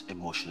am not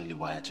emotionally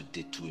wired to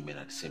date two women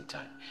at the same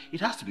time. It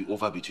has to be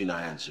over between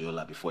I and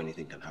Zola before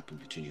anything can happen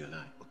between you and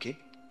I, okay?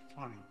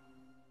 Fine.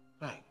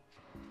 Right.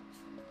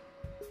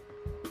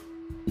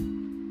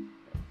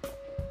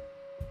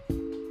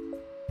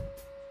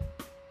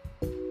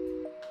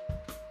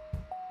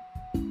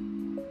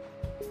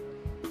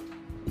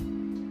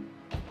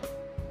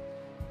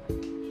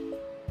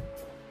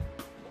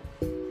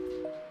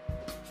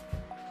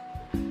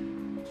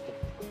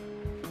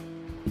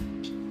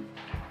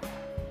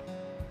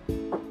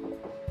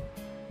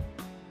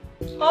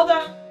 Hold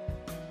on.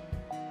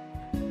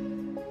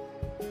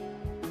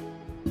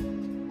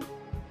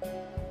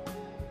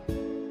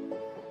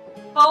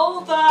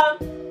 Hold on.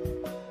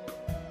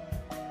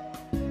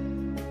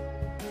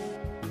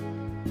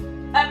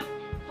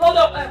 Hold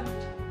on.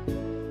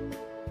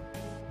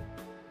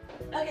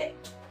 Okay.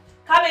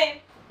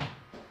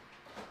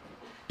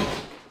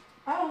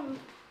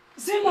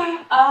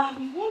 Zima,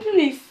 I'm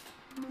wondering if...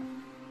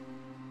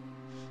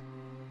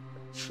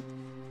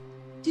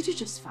 Did you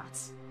just fart?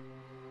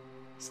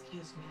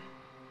 Excuse me.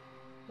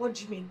 What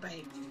do you mean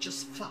by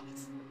just fart?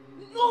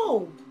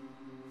 No!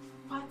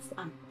 Fat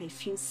and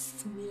perfume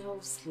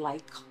smells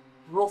like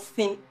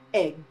rotten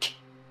egg.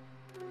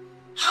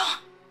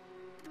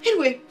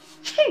 Anyway,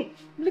 I'm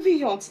leaving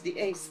you onto the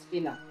eggs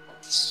dinner.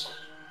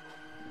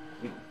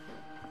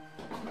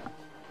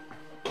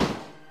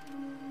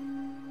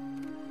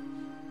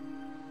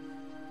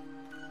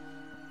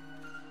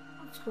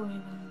 what's going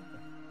on?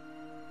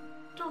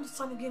 Don't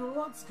understand again,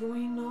 what's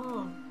going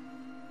on?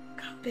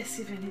 Can't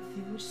perceive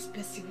anything, we're just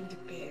perceiving the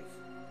bev.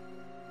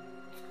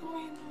 What's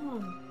going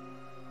on?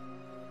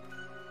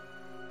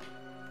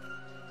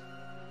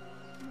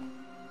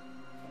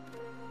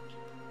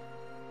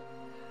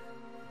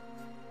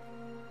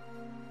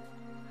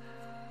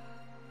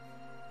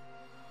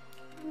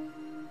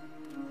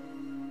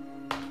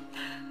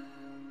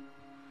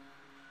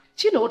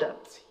 Do you know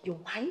that your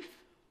wife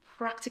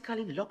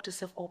practically locked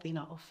herself up in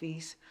her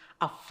office,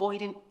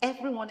 avoiding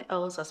everyone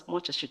else as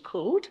much as she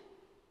could?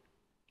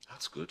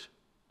 That's good.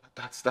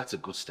 That's a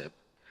good step.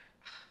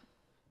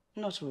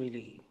 Not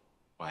really.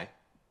 Why?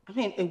 I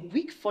mean, a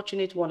weak,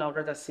 fortunate one, I'd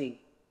rather say.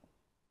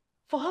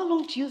 For how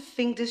long do you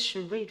think this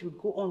charade will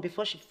go on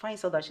before she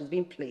finds out that she's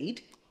being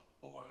played?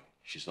 Don't worry,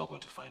 she's not going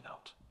to find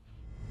out.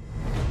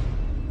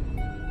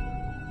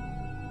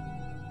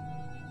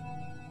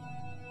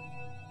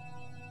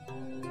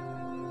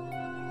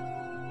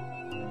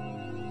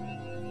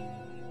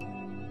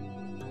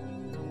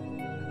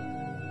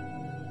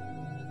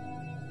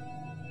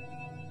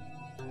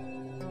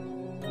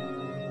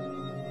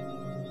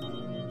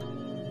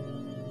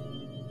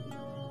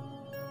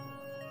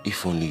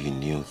 If only you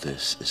knew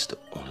this is the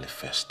only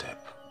first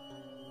step,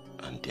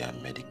 and there are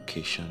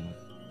medication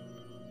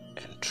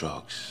and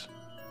drugs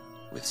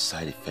with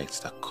side effects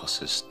that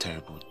causes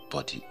terrible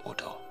body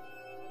odor.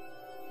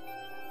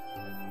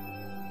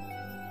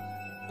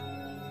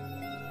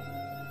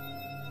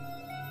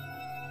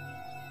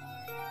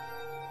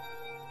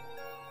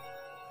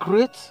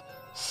 Great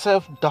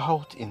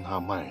self-doubt in her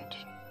mind,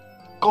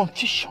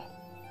 confusion,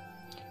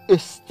 a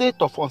state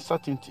of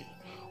uncertainty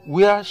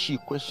where she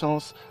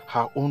questions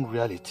her own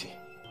reality.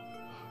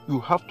 You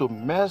have to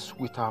mess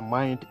with her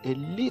mind a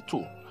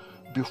little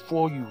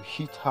before you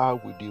hit her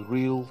with the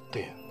real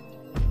thing.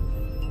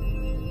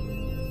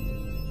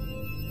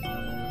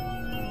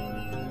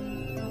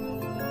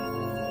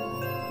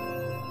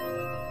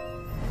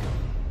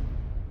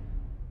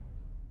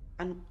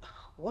 And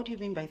what do you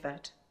mean by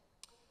that?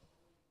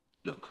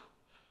 Look,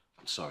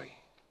 I'm sorry.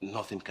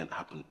 Nothing can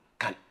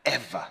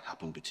ever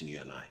happen between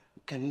you and I.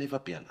 It can never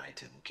be an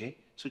item, okay?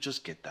 So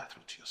just get that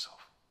through to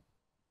yourself.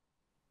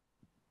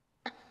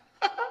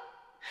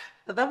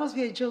 That must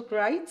be a joke,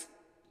 right?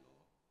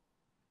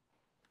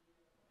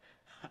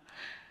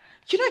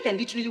 You know I can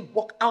literally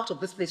walk out of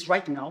this place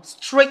right now,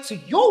 straight to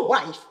your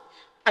wife,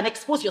 and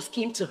expose your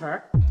scheme to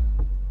her.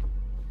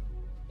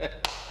 And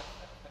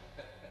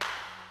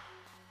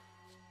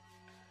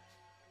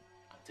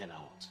tell her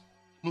what?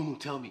 No,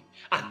 tell me.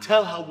 And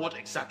tell her what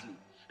exactly?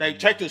 That you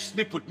tried to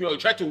sleep with me or you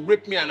tried to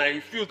rape me and I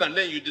refused and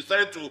then you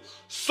decided to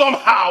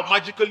somehow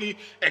magically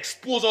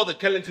expose all the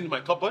skeleton in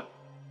my cupboard?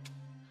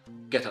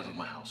 Get out of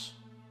my house.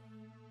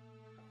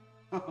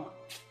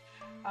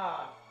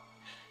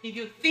 If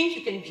you think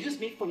you can use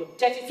me for your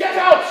dirty... Get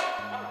out!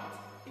 Alright,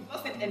 it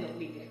doesn't end on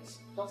me yet.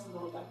 Just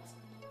know that.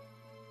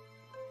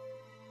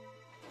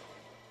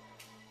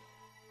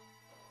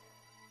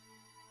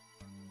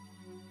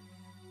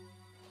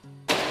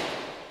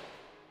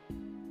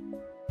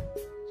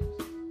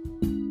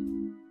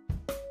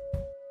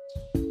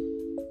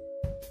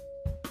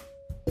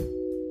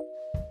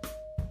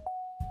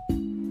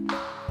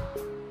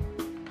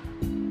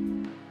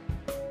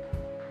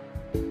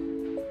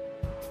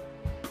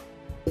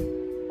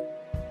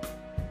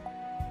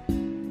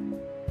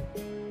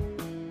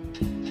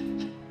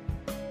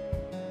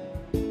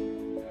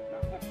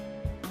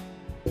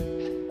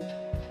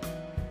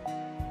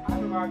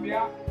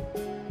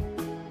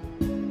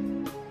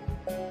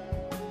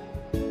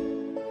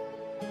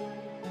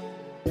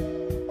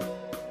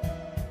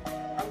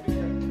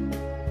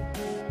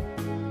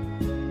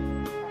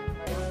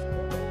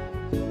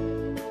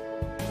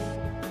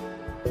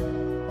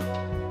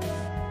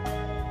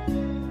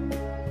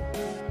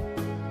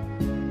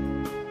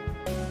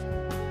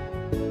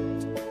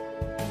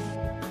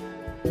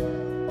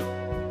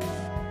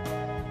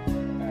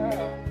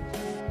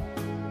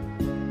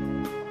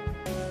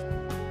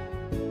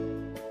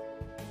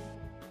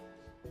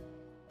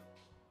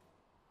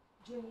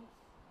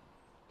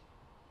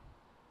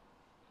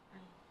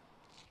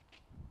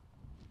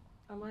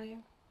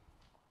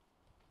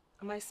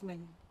 Am I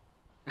smelling?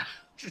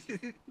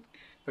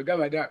 Forget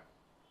my dad.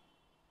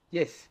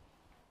 Yes,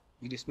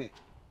 you dey smell.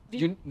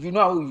 You know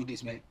how you dey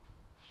smell?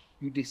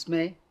 You dey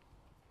smell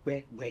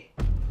where?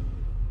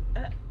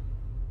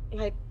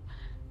 Like,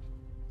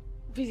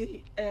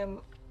 really,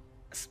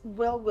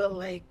 well,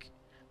 like,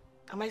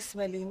 am I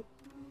smelling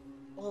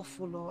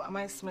awful or am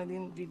I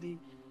smelling really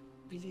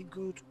really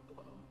good.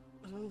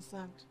 I don't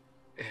understand.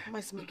 Am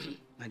I smoking?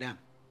 Madam,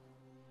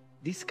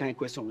 this kind of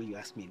question when you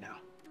ask me now,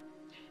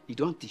 you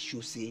don't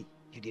show say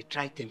you dey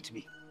try tempt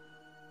me.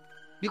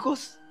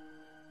 Because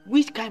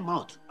which kind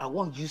mouth I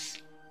won't use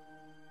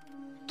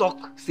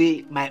talk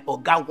say my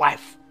oga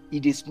wife,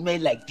 it dey smell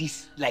like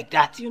this, like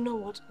that. You know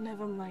what?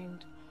 Never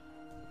mind.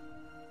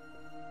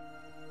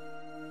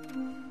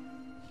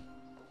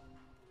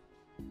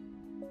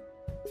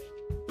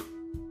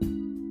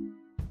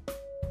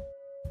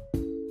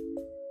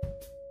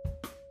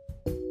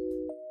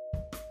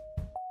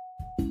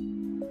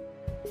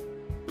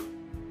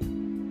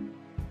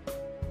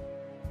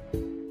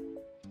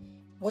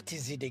 What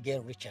is it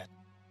again, Richard?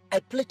 I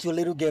played your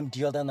little game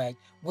the other night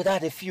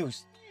without a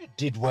fuse. You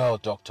did well,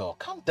 Doctor.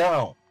 Calm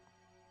down.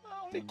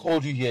 I only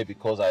called you here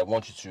because I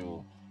want you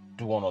to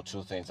do one or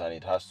two things and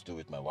it has to do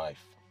with my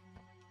wife.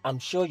 I'm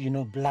sure you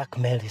know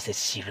blackmail is a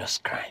serious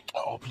crime.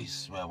 Oh,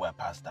 please, we're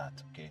past that,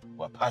 okay?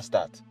 We're past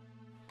that.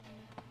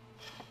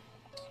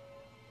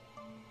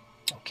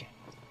 Okay.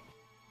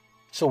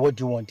 So what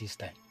do you want this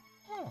time?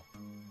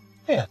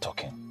 Hey, you're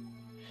talking.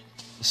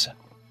 Listen,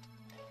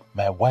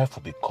 my wife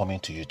will be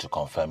coming to you to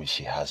confirm if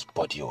she has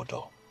body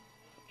odor.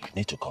 You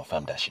need to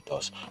confirm that she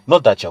does.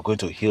 Not that you're going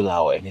to heal her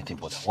or anything,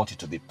 but I want you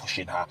to be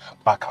pushing her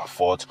back and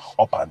forth,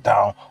 up and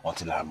down,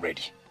 until I'm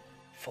ready.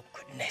 For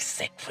goodness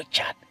sake,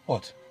 Richard.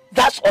 What?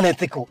 That's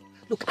unethical.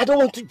 Look, I don't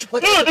want to... Do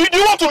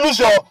you want to lose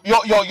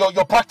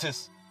your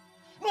practice?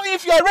 No,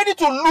 if you are ready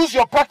to lose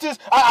your practice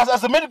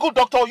as a medical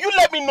doctor, you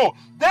let me know.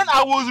 Then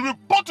I will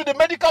report to the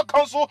medical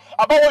council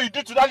about what you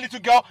did to that little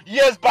girl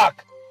years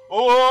back.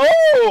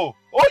 Oh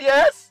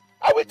yes,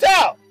 I will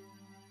tell.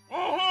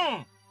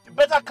 You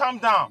better calm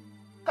down.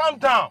 Calm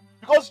down.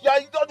 Because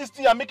all this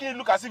thing you're making it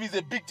look as if it's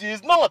a big deal.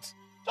 It's not.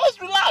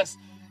 Just relax.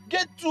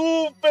 Get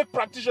 2 fake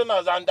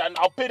practitioners and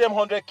I'll pay them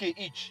 100k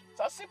each.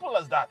 It's as simple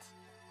as that.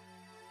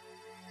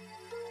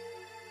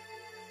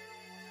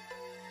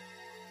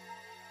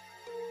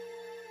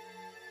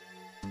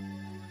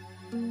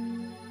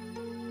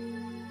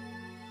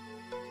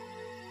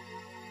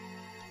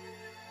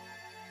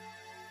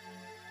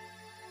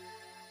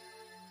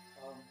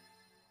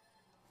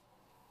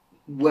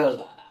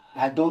 Well,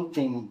 I don't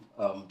think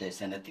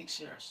there's anything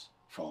serious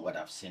from what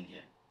I've seen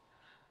here.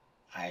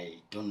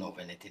 I don't know of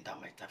anything that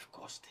might have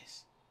caused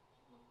this.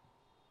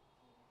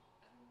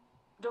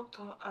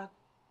 Doctor,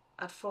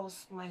 at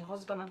first, my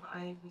husband and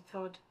I, we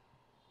thought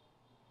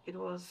it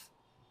was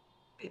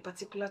a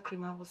particular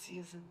cream I was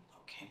using.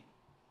 Okay.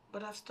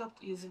 But I've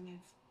stopped using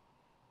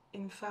it.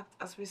 In fact,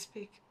 as we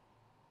speak,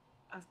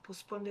 I've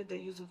postponed the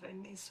use of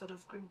any sort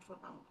of cream for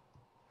now.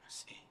 I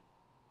see.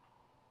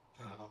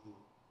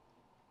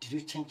 Did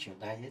you change your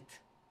diet?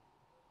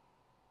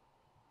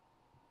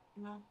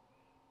 No.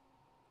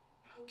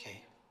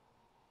 Okay.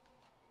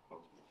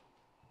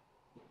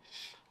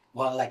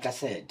 Well, like I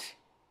said,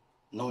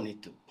 no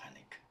need to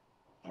panic.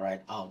 All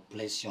right, I'll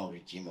place you on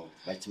regime of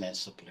vitamin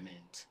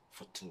supplement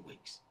for 2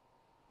 weeks.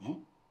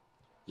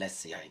 Let's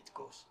see how it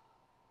goes.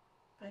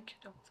 Thank you,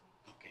 doctor.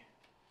 Okay.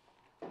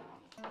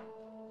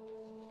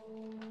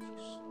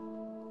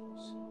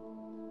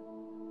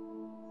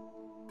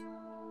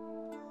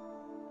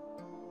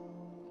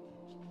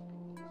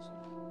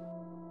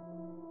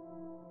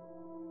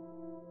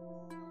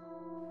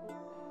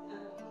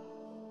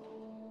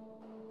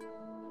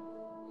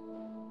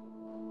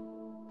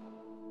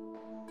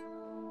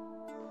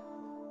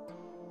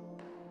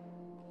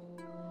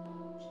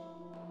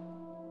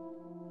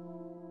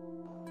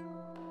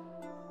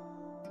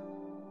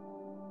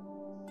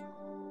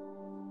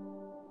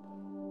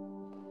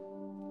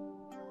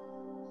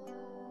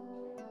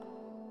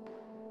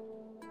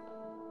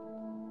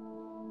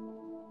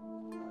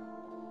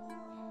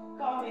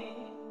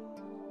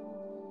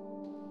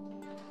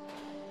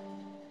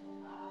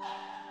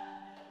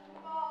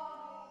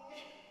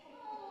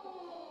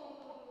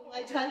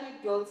 My darling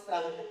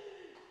daughter.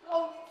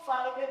 Oh,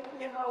 finally,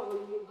 how are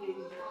you doing?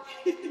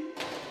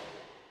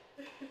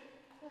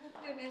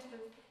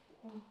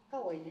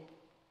 How are you?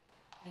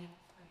 I am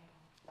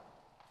fine.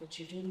 But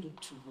you don't look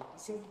too well.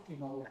 Is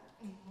everything all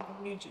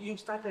right? You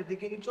started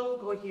again. You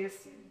just go here,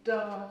 sit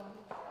down.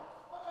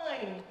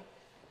 Fine.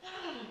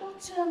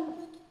 But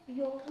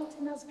your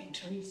countenance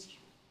betrays you.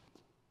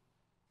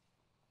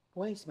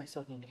 Where is my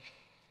son-in-law?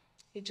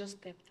 He just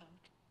stepped out.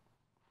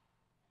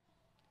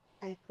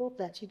 I hope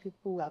that you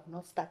people have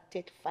not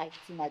started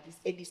fighting at this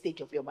early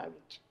stage of your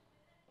marriage.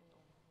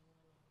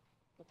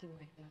 Nothing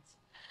like that.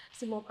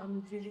 See, Mom,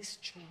 I'm really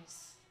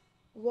stressed.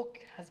 Work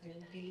has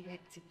been really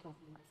hectic of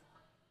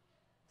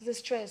late. The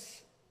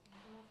stress.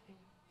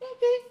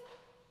 Okay.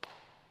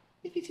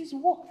 If it is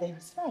work, then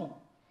it's fine.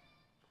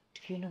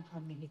 Do you know how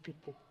many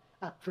people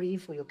are praying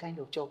for your kind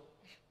of job?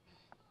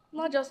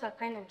 Not just a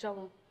kind of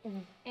job.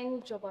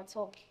 Any job at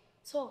all.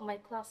 2 of my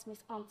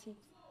classmates' aunties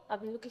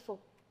have been looking for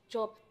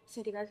job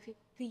since they graduated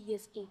 3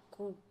 years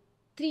ago.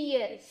 3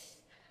 years.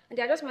 And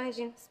they are just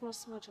managing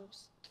small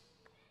jobs.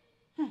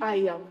 I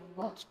am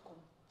not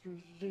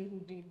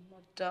complaining,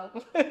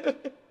 madam.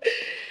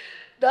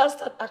 Don't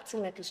start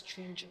acting like a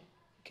stranger.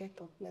 Get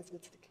up, let's go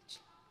to the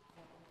kitchen.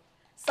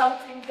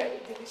 Something very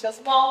delicious.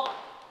 Mom,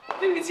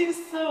 I'll be with you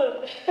soon.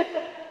 Mom,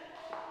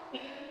 do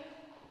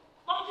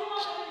you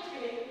want orange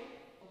juice?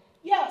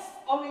 Yes,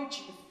 orange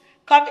juice.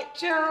 Coming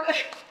true.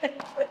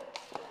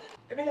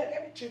 Let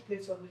me 3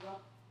 plates on the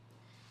ground.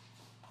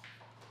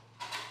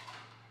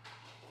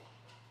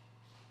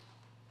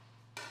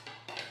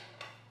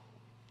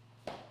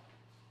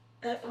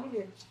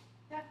 Amelia.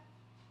 Yeah.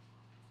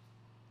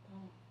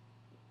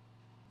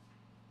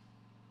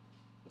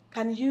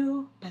 Can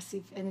you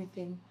perceive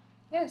anything?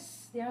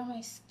 Yes, the aroma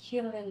is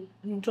killing.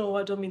 No,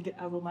 I don't mean the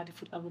aroma, the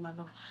food aroma,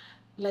 no.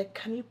 Like,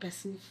 can you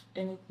perceive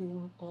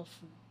anything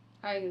awful?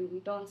 I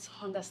don't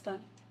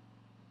understand.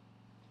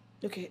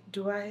 Okay,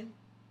 am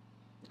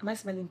I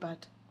smelling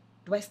bad?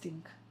 Do I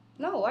stink?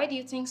 No, why do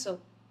you think so?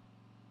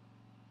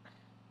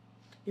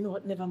 You know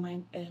what, never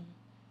mind.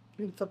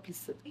 Bring it up,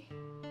 please.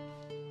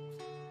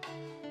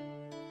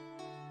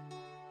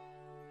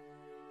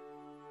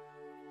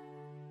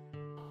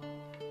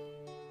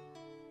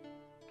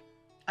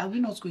 Are we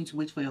not going to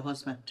wait for your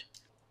husband?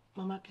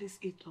 Mama, please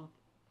eat up.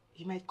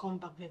 He might come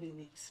back very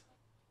late.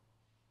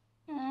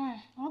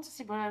 I want to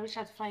see Brother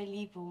Richard before I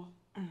leave.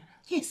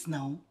 Yes,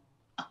 now.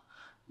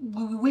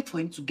 We will wait for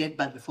him to get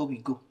back before we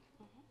go.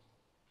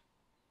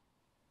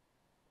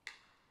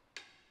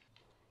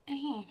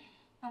 Hey,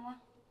 Mama,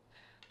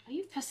 are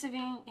you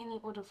perceiving any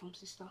odor from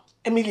sister?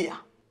 Emilia.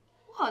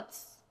 What?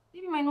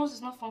 Maybe my nose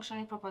is not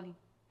functioning properly.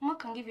 Mama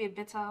can give you a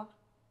better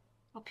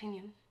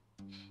opinion.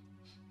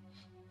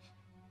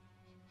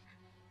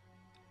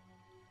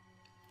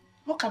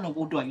 What kind of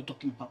odor are you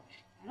talking about?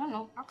 I don't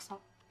know. Ask her.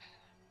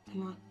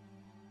 Mama,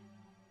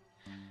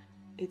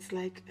 it's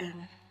like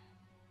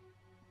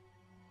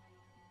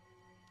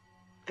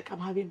I'm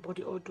having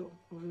body odor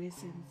or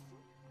essence.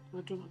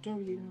 I don't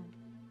really know.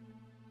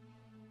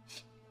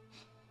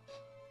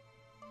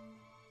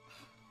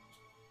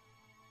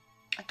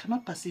 I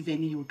cannot perceive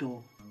any odor.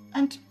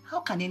 And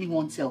how can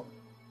anyone tell?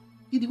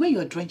 The way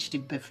you're drenched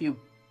in perfume.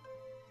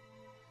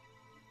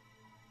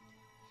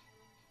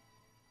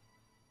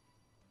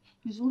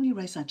 It's only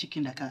rice and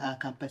chicken that I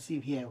can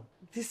perceive here.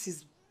 This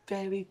is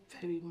very,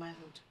 very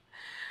mild.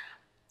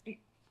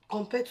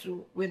 Compared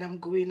to when I'm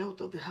going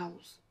out of the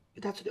house,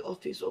 either to the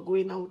office or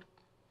going out,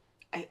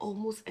 I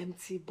almost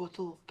empty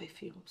bottle of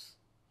perfumes.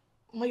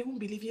 Mama, you won't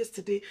believe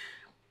yesterday,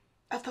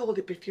 after all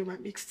the perfume I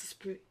mixed to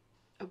spray,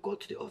 I got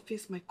to the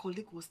office, my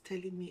colleague was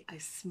telling me I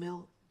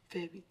smell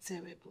very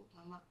terrible.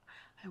 Mama,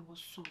 I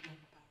was so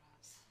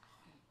embarrassed.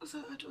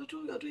 So I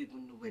don't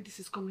even know where this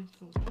is coming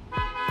from.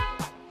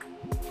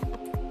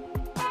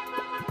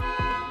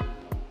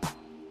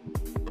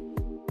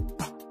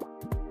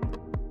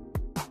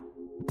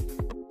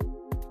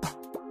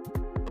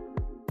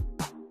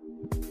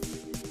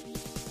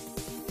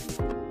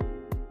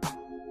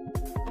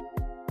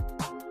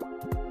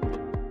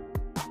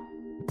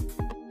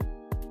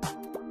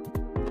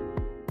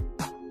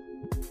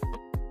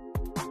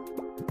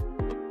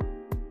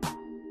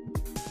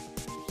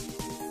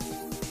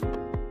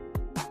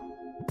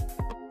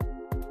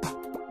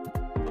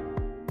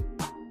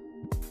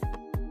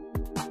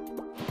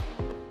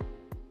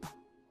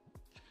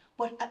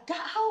 But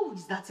how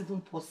is that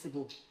even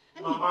possible?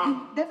 I mean,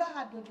 you've never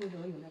had one odor.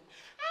 You're like,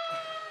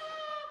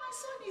 my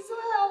son is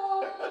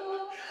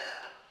well.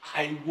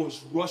 I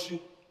was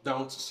rushing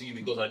down to see you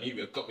because I knew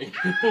you were coming.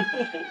 I'm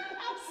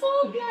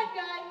so glad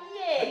you are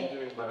here.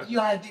 Doing, man? You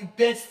are the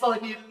best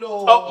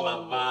son-in-law. Oh,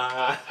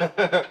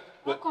 Mama.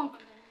 Welcome.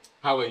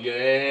 How are you?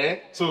 Eh?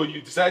 So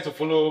you decided to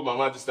follow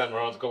Mama this time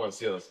around to come and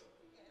see us?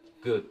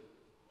 Good.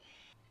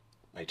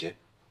 My dear,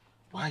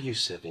 why are you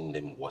serving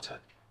them water?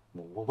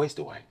 Where's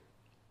the wine?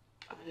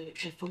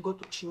 I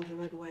forgot to chill the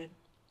red wine.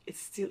 It's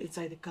still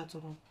inside the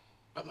carton.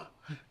 Mama,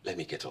 let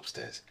me get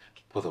upstairs.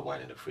 Put the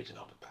wine in the fridge and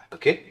I'll be back,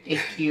 okay?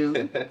 Thank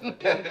you.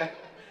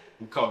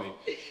 I'm coming.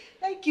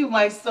 Thank you,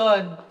 my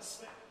son.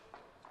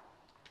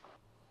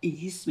 Is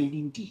he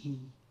smelling the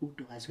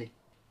odor as well?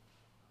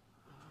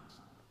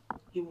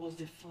 He was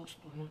the first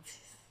to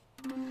notice.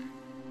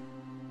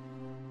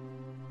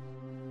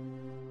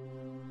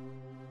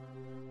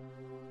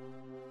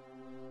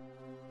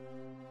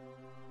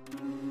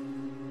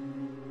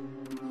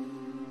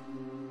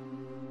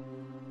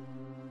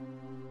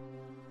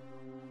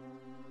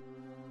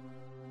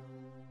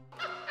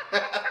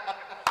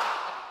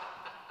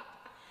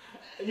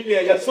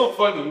 Emilia, you're so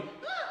funny.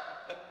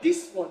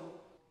 This one,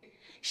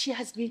 she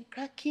has been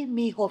cracking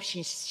me up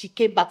since she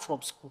came back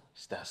from school.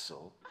 Is that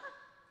so?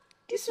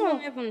 This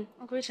one, even,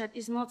 Uncle Richard,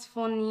 is not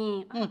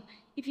funny.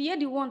 If you hear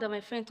the one that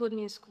my friend told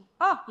me in school,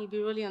 you'll be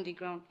rolling on the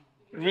ground.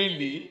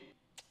 Really?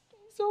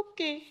 It's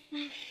okay.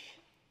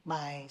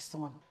 My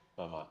son,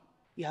 Mama.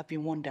 You have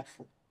been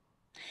wonderful.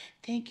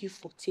 Thank you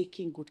for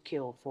taking good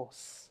care of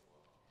us.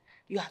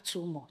 You are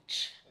too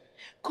much.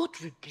 God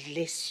will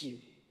bless you.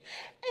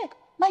 Hey,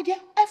 my dear,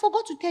 I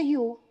forgot to tell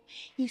you.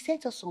 He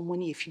sent us some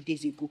money a few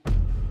days ago.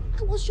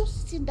 I was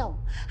just sitting down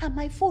and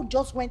my phone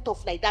just went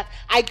off like that.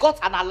 I got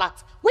an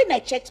alert. When I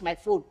checked my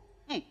phone,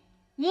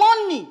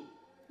 money.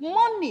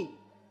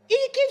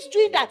 He keeps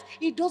doing that.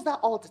 He does that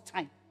all the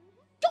time.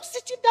 Just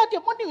sitting down, the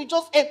money will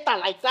just enter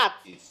like that.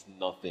 It's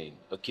nothing,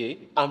 okay?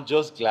 I'm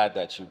just glad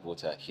that you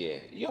both are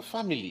here. Your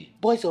family.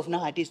 Boys of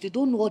nowadays, they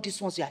don't know all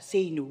these ones you are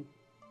saying, no.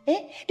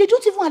 Eh? They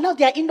don't even allow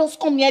their in-laws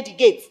come near the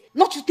gate.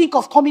 Not to think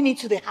of coming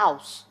into the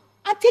house.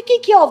 And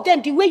taking care of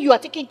them the way you are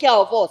taking care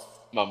of us.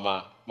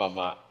 Mama,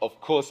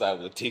 of course I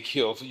will take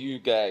care of you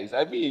guys.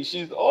 I mean,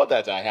 she's all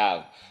that I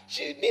have.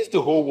 She means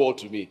the whole world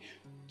to me.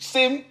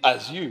 Same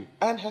as you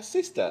and her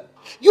sister.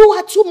 You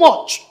are too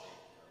much.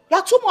 You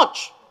are too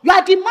much. You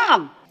are the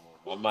man.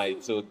 Mama,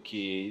 it's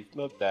okay. It's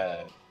not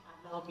that.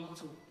 Allow me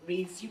to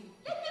raise you.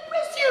 Let me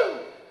praise you.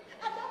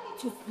 Allow me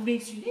to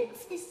praise you.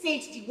 Let me say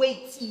it the way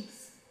it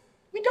is.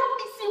 Without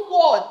missing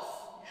words.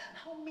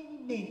 How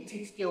many men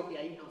take care of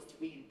their in-laws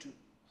the way you do?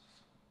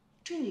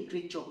 Doing a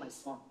great job, my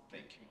son.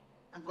 Thank you.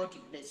 And God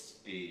will bless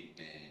you.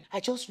 Amen. I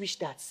just wish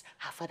that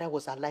her father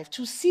was alive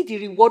to see the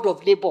reward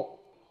of labor.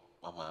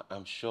 Mama,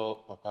 I'm sure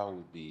Papa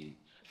will be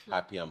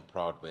happy and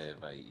proud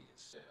wherever he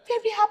is.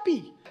 Very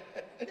happy.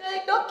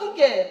 Hey, lucky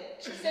girl.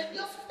 She said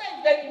your sister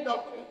is very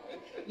lucky.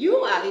 You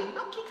are a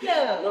lucky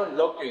girl. You're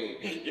lucky.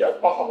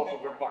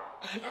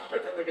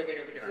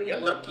 You're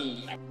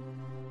lucky.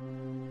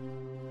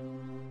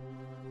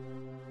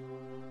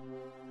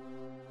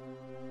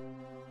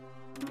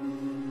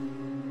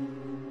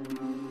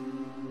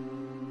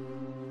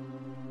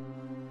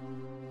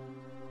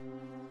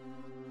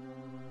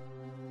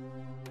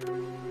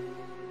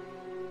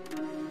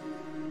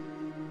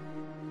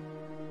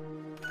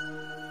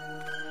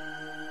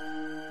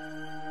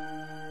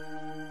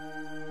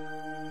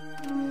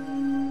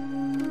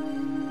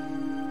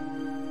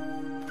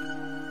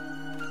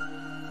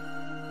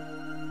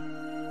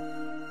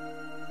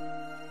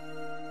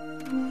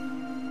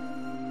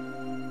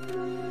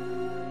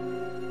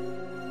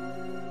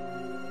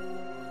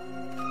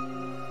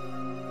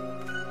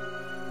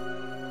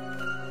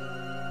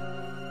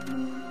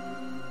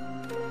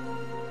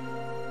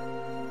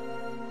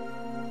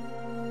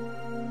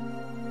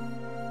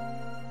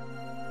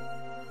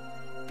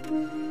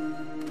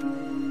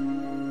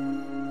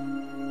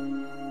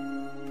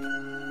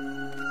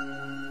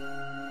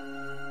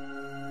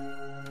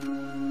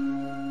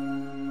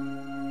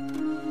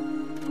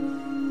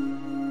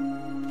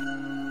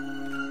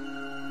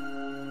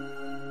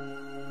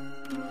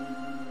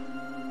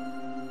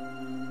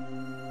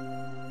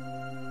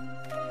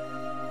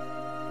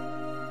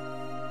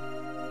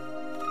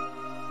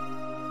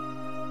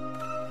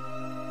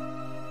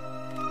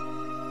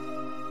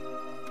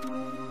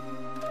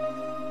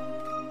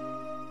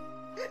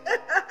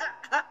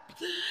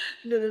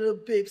 No,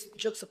 babes.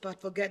 Jokes apart,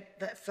 forget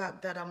that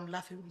fact that I'm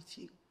laughing with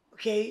you.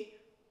 Okay?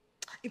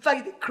 In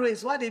fact, they're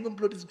crazy. Why they even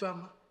blow this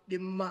drama? They're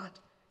mad.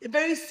 A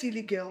very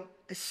silly girl,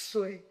 I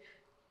swear.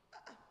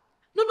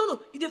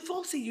 No. You dey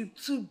fall say you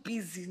too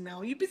busy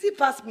now. You busy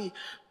past me.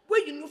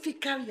 Where you know if you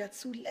carry your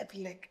two left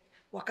leg,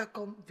 waka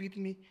come with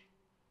me.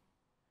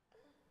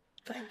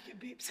 Thank you,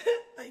 babes.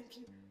 Thank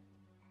you.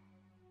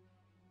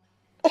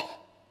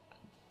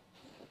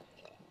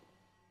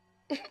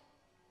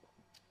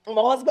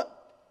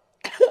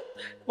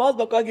 My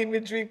husband can't give me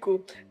a drink.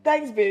 Oh.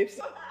 Thanks, babes.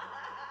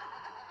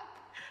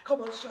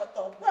 Come on, shut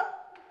up.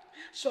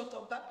 Shut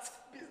up, that's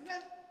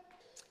business.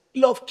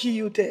 Love kill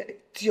you there,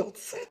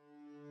 idiots.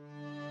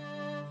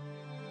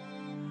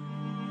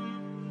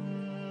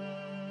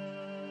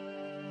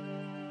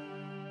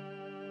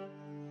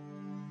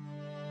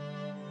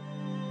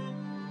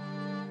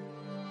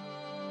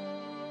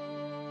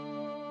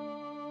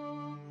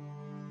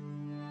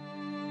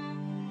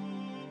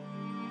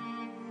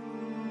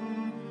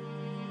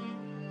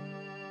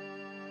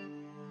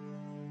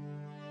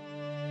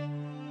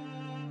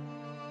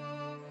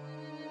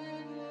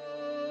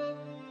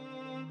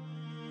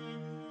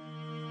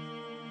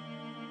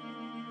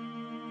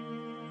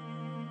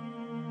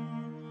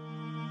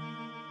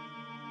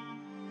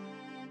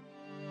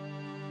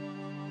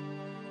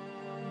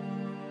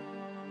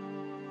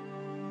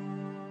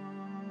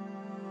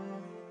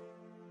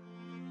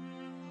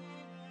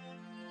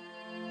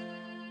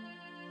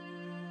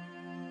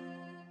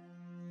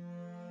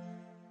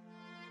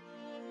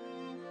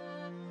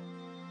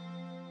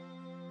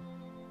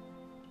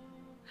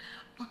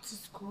 What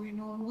is going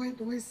on? Why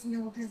do I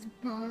smell this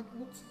bad?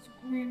 What is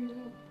going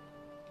on?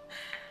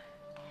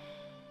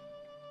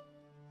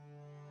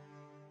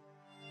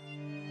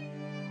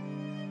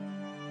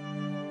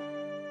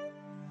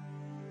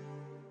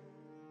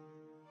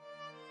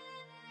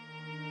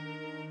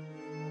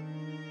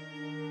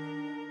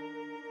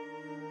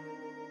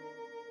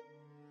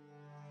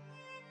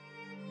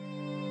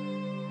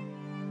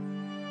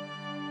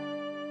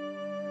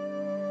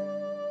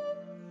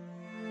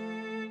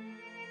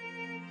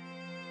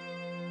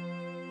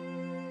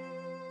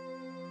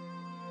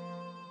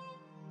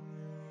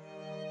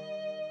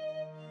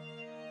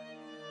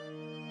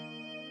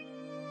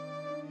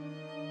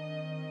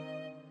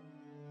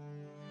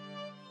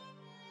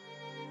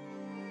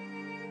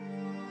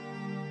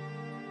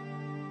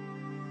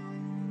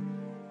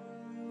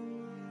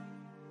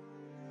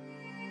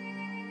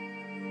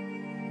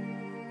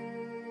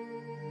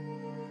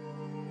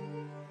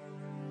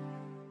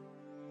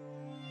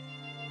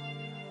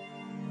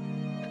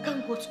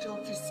 can't go to the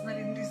office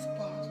smelling this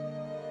bad.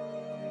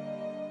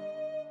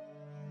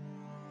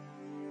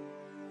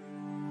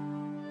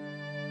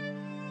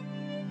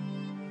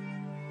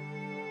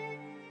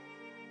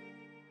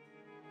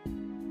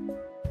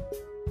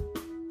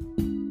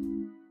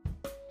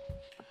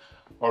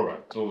 All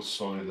right, to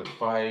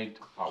solidify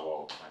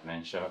our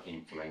financial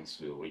influence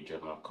with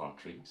regional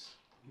countries,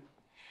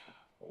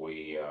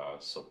 we are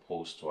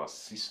supposed to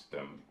assist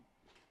them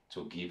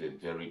to give a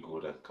very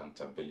good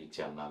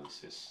accountability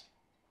analysis,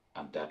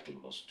 and that we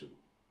must do.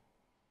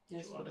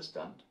 Yes, you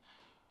understand?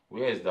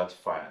 Where is that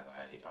file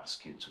I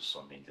asked you to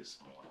submit this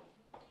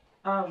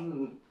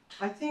morning?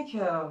 I think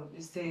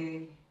it's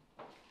the...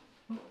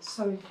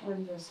 Sorry, let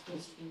me just go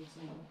through it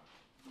now.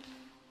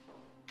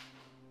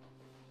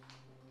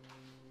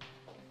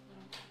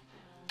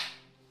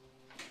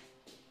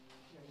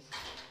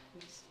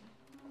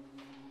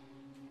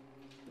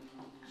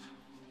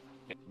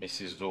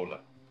 Mrs.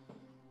 Zola,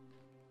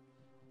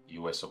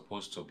 you were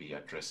supposed to be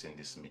addressing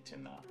this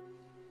meeting now.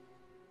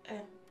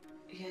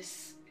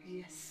 Yes,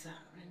 sir.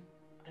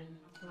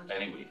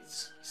 Anyway,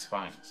 it's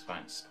fine.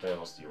 Spare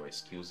us your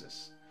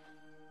excuses.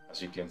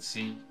 As you can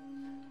see,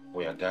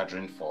 we are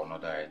gathering for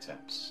another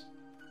items.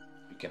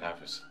 You can have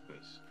your seat,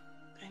 please.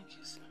 Thank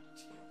you, sir.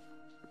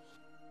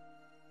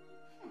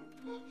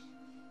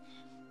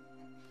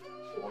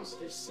 What's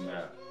the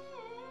smell?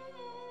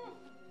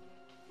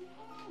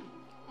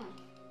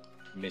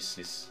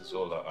 Mrs.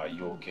 Zola, are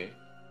you okay?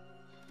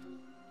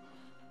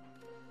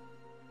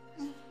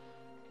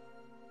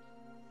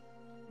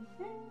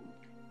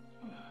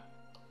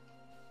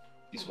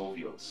 It's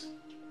obvious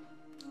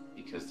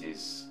because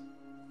there's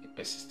a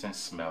persistent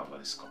smell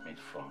that is coming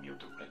from your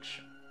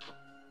direction.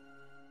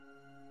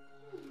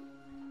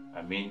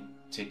 I mean,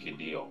 take a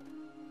day off,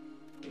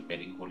 a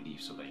medical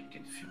leave so that you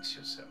can fix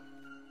yourself,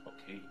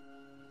 okay?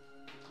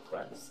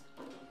 Right?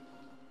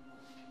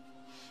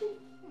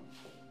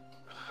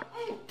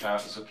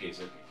 It's okay.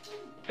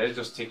 Let's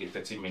just take a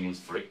 30 minutes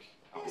break.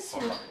 I'll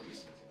come back to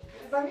this.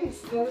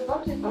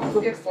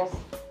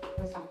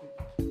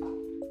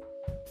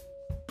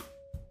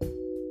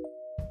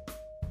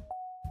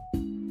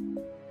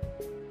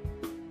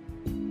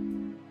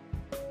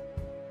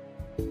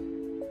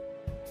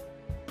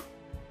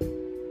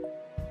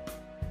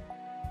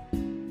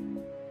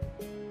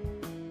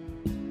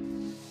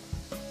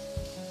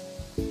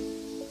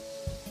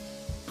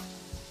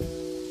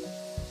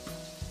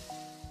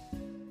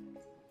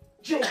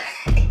 James!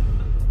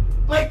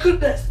 My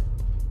goodness!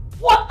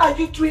 What are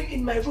you doing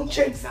in my room,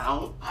 James?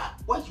 Now,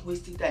 why are you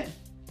wasting time?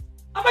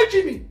 Am I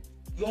dreaming?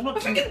 You are not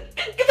dreaming.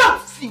 Get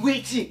out! See,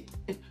 waiting.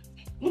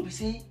 No be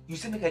say you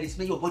say make I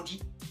smell your body.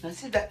 And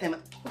say that time.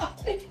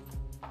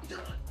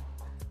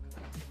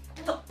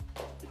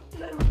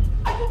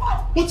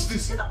 What's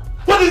this?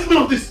 What is the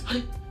meaning of this?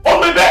 On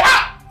my bed!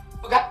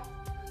 Okay.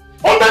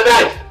 On my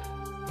bed!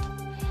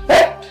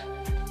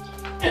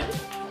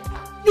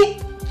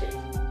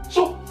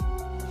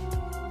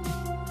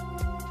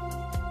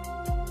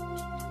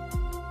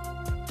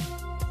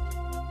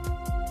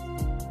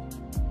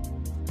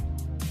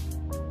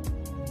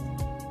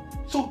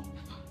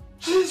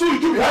 So you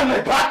do behind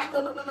my back?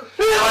 No.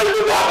 What you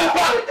do behind my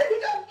back?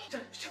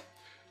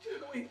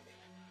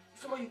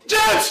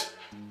 James!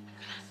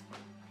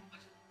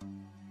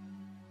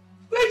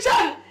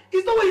 Rachel!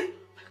 It's not way.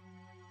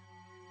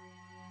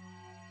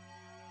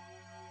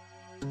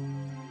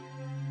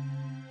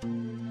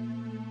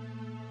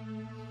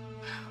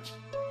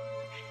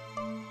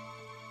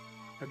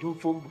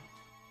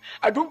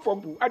 I don't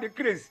fumble. I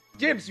decrease.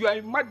 James, you are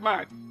a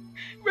madman.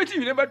 What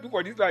you never do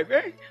for this life,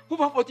 eh?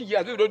 Over 40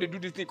 years, you don't do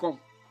this thing come.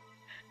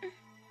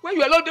 When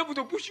you allow devil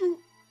to push you.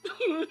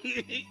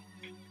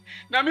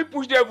 Now me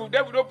push devil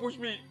don't push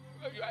me.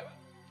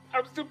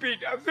 I'm stupid.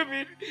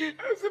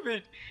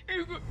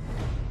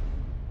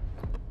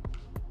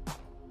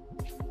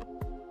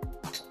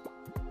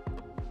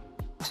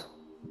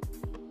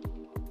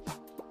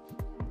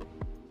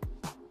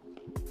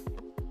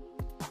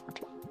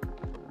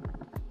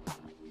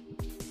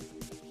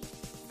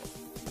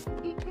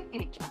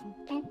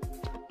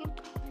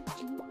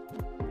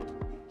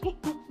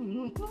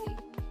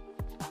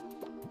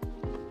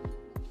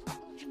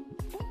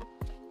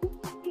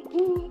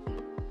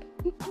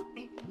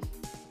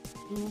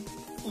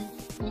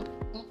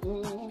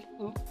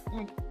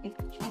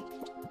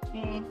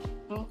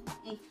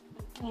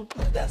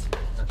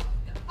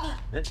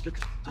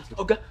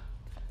 Okay.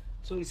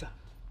 Sorry, sir.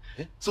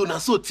 So now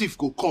so thief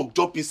go come,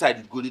 jump inside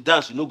it, go the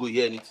dance, you no go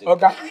hear anything.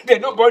 Okay, they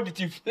don't burn the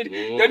thief.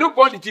 They don't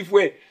burn the thief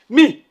where?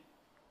 Me,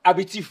 I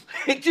be thief.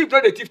 Thief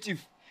not the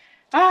thief.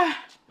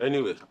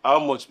 Anyway, how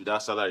much be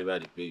that salary where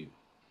they pay you?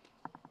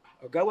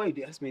 Okay, why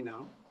you ask me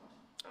now?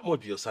 How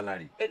much be your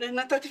salary?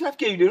 Na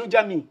 35K, you don't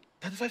jam me.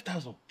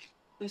 35,000.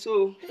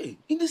 So hey,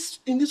 in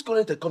this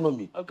current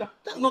economy, okay,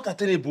 that's not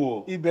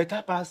attainable. It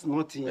better pass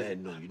nothing.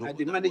 No, you know. I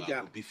the manager.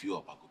 I go beef you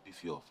up.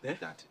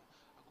 That I go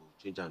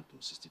change them to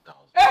 60,000.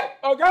 Hey,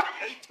 okay.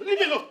 Leave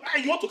me alone.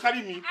 You want to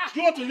carry me?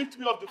 You want to lift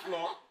me off the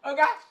floor?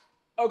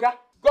 Okay.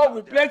 God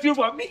will bless you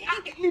for me.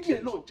 Leave me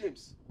alone,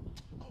 James.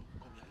 Come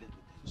here, let me tell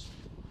you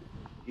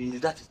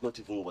That is not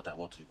even what I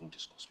want to even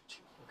discuss with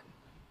you. Okay.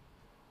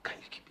 Can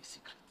you keep a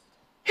secret?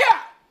 Here!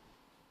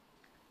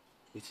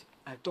 Wait.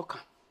 I talk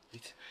him.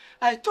 Wait.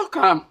 I talk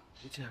him.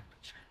 Wait.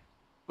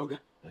 Okay.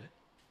 Eh?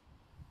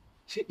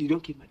 Say you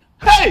don't kill my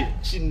dad. Hey!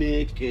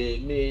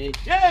 Chineke, me.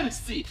 James,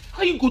 see.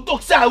 How you go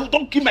talk? Say I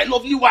don't kill my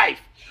lovely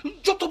wife.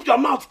 Shut up your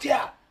mouth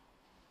there.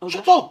 Okay.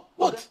 Shut up.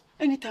 What? Okay.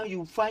 Anytime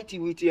you fight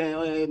with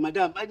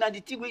madam, and the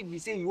thing wey be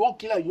say you won't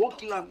kill her, you won't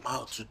kill her.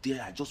 Now today,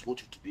 I just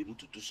want you to be able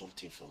to do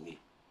something for me.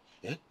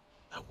 Yeah?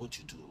 I want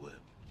you to do well.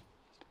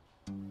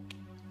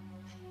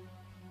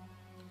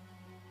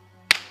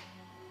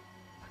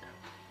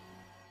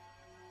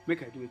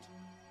 Make I do it.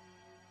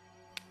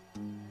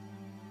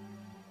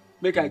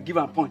 Make I give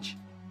am punch.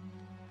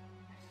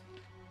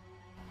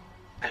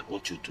 I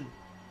want you to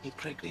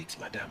impregnate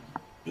madam.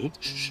 Hmm?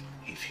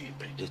 If you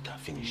impregnate her,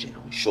 finish it. I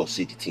will sure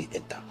say the thing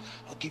enter.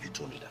 I'll give you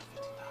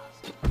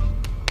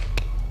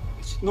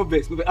 250,000. No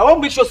best, no best. I want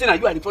to make sure say na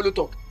you are the follow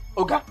talk.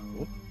 Oga,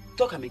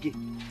 talk am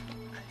again.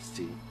 I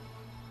say,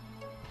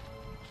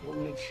 what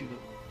makes you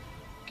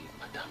give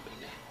madam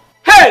belle?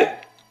 Hey!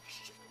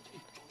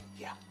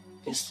 Yeah.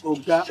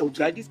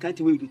 Oga, this kind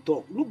of way you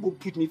talk. No go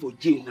put me for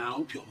jail now.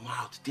 Open your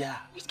mouth there.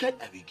 Which kind?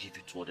 I will give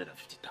you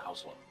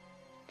 250,000.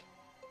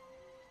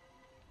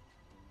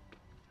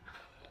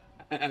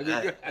 I will do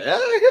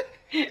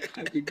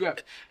am.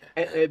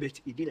 But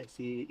e be like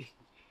say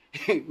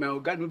my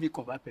oga no be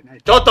convert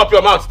penalty. Shut up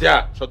your mouth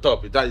there. Shut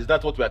up. Is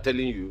that what we are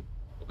telling you?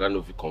 Oga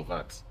no be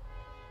convert.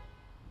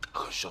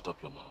 Shut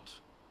up your mouth.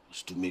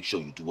 Just to make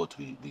sure you do what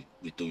we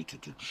told you to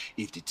do.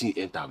 If the thing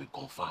enter, we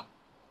confirm. I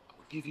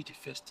will give you the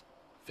first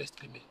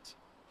payment.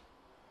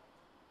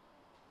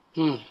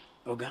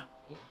 Oga,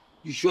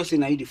 you sure say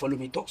na you dey follow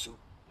me talk so?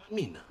 I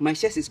mean, my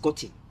chest is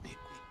cutting. Make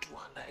we do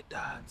it like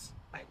that.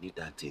 I need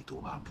that thing to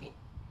happen.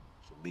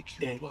 So make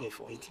you do it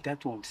for me.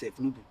 That one self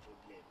no be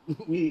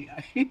problem. Me,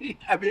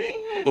 I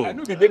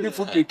no be baby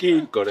food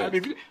again.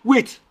 Correct.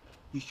 Wait,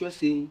 you sure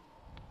say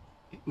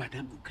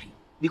madam go gree?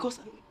 Because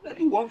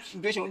I want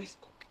situation this.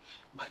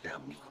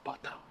 Madam know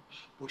about that,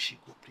 but she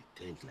go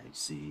pretend like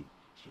say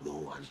she no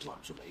want to.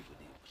 So like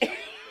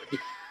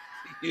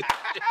you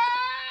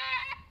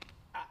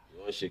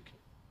want shake?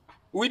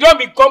 We don't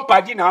become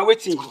party now.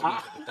 Waiting.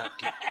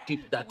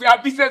 Keep that. We are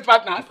business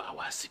partners. Keep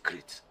our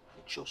secret.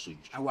 Make sure so you.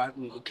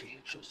 Okay.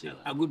 Make sure say.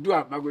 I go do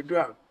it.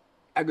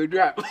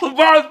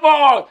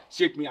 Boss.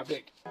 Shake me, I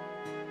beg.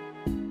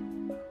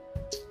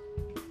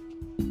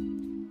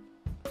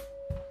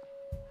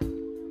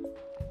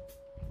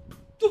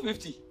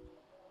 $250.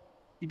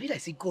 It be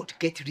like say God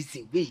get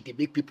reason where they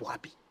make people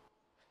happy.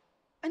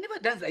 I never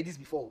danced like this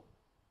before.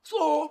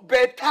 So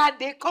better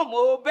they come,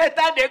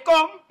 better they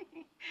come.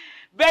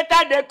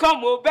 Better they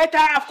come, better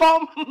I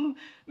come.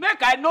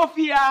 Make I no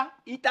fear.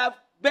 It have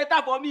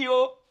better for me,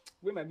 oh.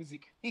 Where my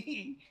music?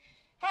 Hey,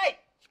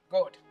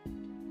 God.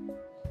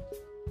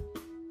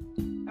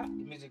 The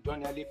music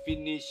don't nearly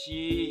finish.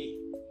 He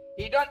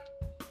don't.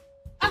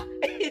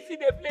 See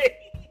they play.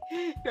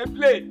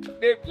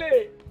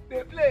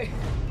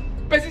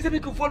 Person say me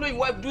could follow your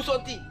wife do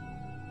something.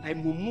 I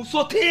mumu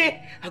sote.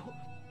 I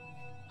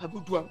go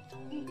do am.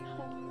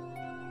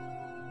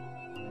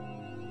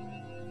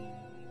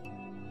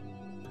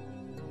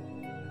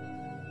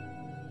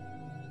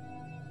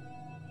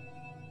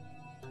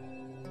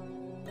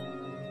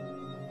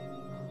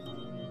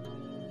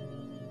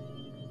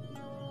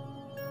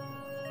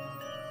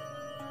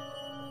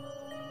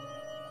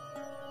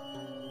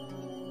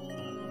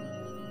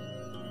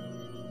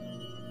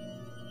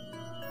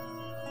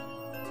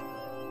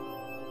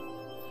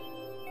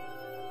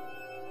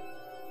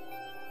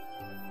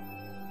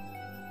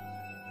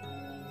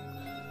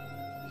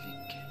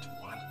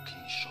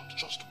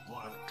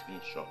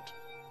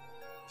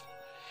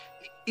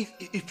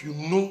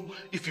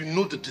 If you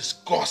know the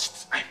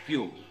disgust I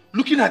feel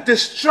looking at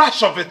this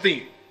trash of a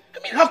thing, I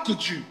mean, how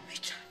could you?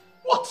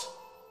 What?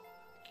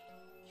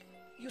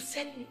 You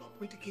set me up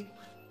with the game.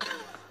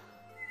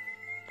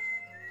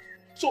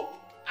 So,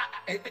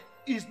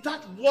 is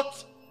that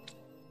what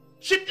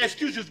cheap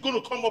excuse is going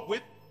to come up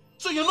with?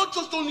 So you're not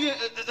just only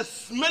a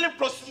smelling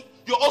prostitute,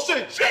 you're also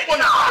a cheap one.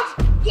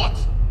 What?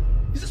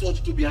 Is this what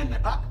you do behind my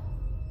back?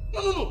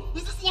 No.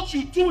 Is this what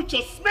you do with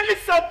your smelly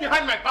self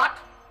behind my back?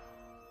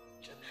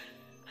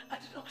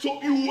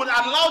 So you would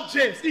allow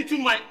James into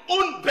my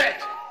own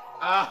bed?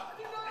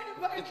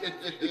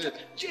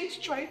 James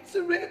tried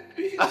to rape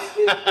me.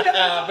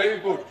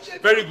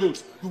 Very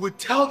good. You will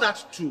tell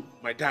that to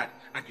my dad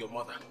and your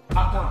mother.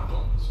 After I'm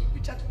done.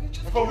 Richard.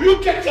 But you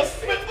get your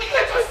spit.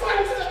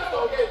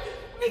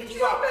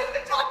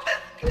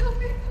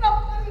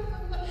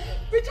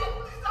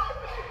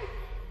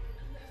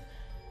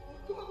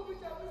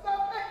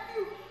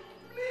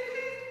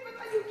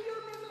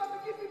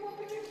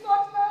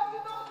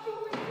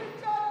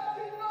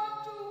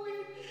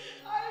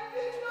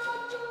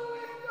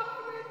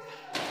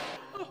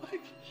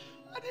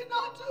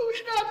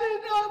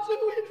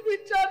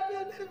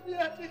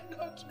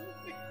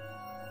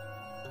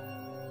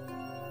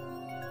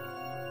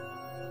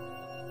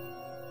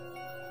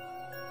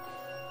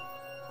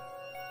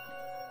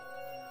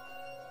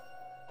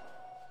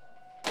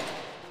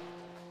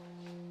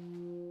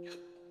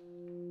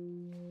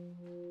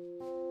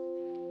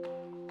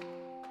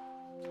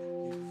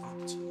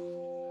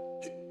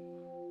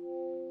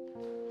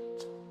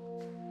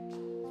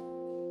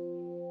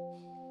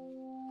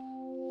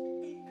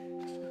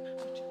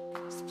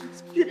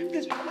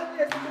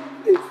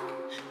 Please,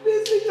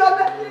 please, Richard,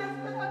 I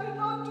did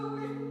not do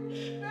it.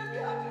 Maybe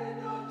I did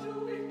not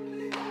do it.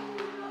 Please,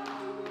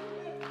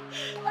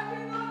 I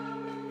did not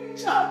do it.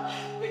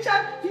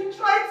 Richard, he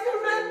tried to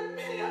rape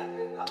me. I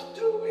did not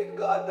do it.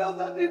 God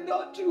knows I did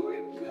not do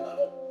it.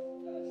 God.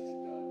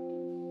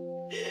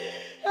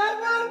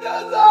 Heaven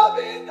knows I'm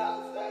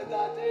innocent. I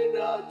did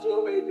not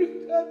do it.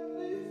 Richard,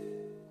 please.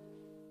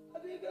 I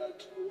did not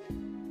do it.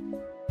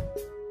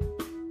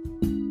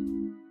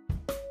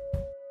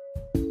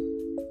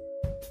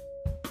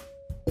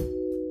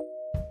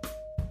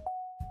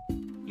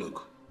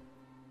 Look,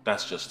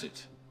 that's just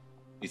it.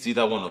 It's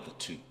either one of the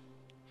two.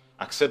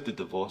 Accept the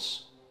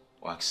divorce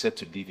or accept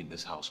to live in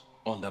this house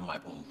under my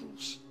own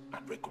rules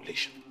and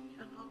regulation.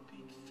 You're not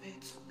being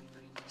faithful.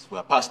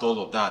 We're past all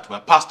of that.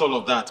 We're past all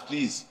of that,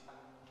 please.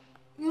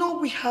 No,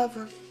 we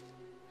haven't.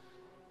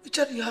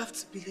 Richard, you have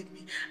to believe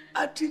me.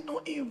 I did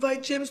not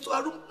invite James to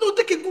our room. No,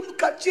 take a good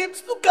look at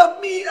James. Look at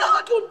me.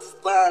 I don't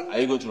understand. Are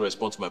you going to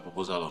respond to my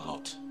proposal or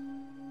not?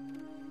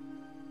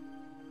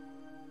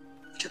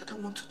 Richard, I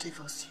don't want to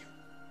divorce you.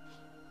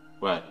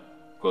 Why?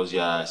 Because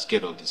you're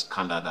scared of the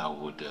scandal that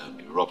would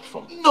erupt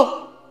from it.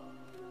 No.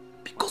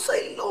 Because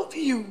I love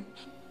you.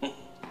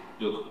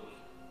 Look,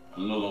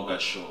 I'm no longer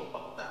sure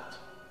about that.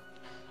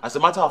 As a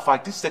matter of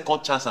fact, this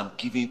second chance I'm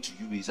giving to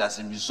you is as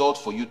a result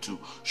for you to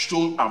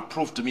show and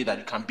prove to me that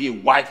you can be a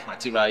wife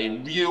material, a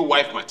real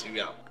wife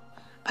material.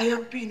 I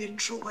am being a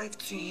true wife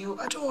to you.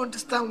 I don't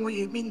understand what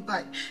you mean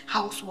by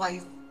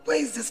housewife. Where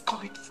is this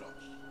coming from?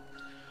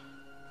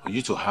 For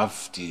you to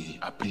have the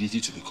ability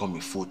to become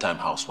a full-time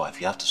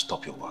housewife, you have to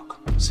stop your work.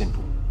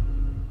 Simple.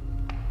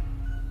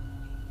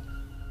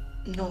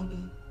 No,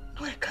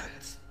 I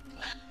can't.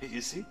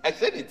 You see? I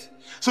said it.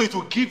 So it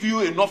will give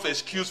you enough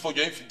excuse for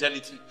your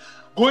infidelity.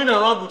 Going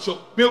around with your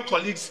male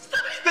colleagues.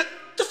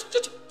 Just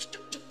stop it!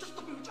 Stop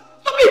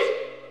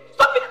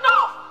it!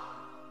 Enough!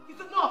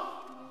 It's enough!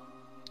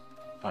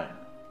 Fine.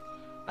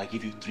 I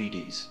give you 3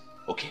 days.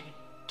 Okay?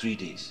 3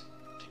 days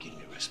to give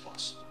me a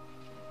response.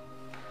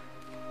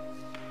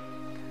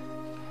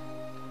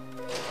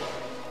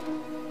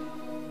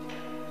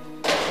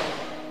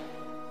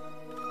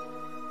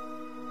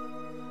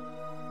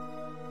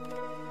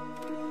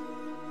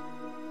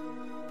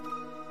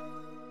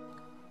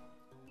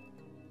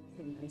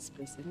 Nice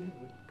place,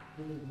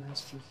 really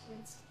nice food.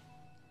 Yes.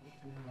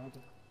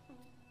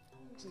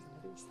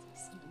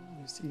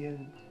 You see here.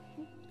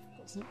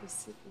 Does not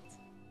receive it.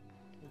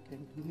 Okay,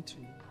 give it to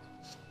you.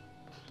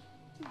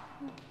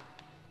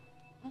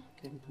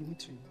 Okay, give it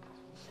to you.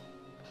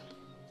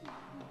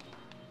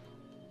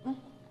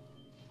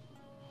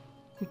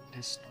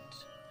 Goodness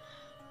knows.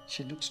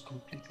 She looks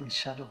completely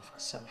shadow of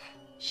herself.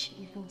 She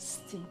even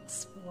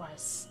stinks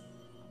worse.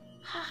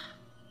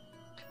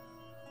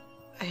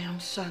 I am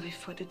sorry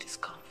for the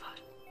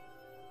discomfort.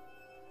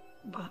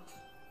 But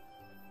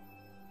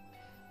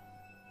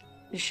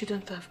you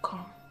shouldn't have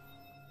come.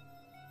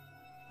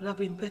 It would have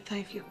been better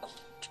if you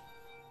could.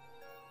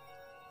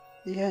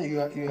 Yeah,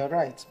 you are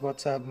right.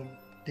 But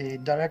the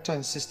director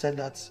insisted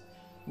that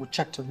we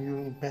checked on you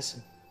in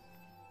person.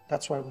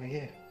 That's why we're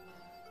here.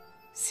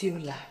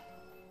 Siola,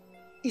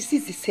 is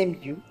this the same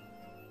you?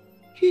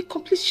 You're a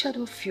complete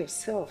shadow of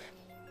yourself.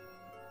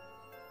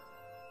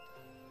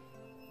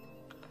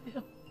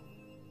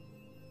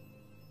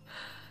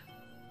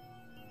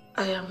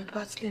 I am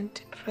battling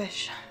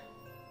depression.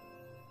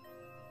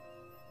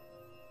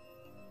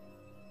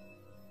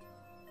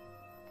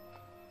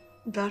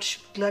 That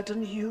should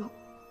gladden you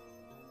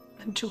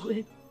and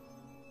Joanne.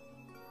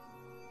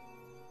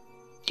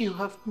 You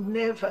have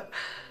never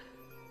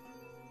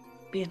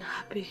been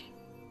happy.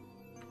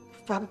 The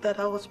fact that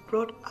I was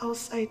brought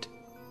outside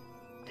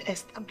the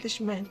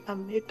establishment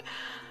and made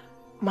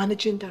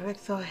managing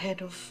director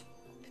ahead of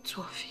the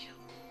two of you.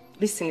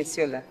 Listen,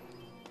 Isiola.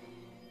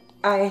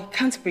 I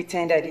can't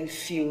pretend I didn't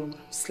feel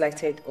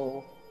slighted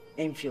or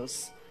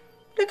envious.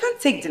 But I can't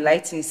take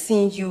delight in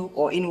seeing you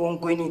or anyone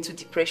going into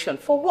depression.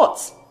 For what?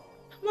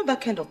 I'm not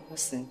that kind of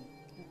person.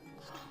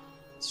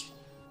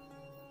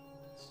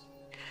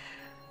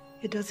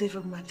 It doesn't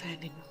even matter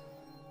anymore.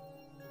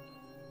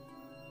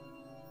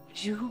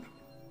 You,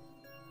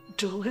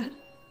 Joel,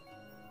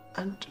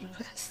 and the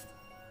rest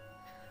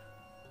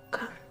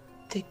can't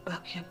take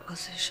back your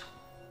position.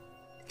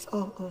 It's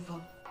all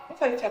over.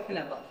 What are you talking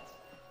about?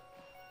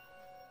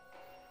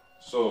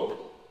 So,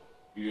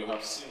 you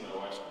have seen my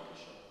wife's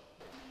condition?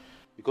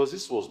 Because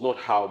this was not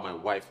how my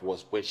wife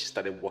was when she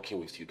started working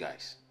with you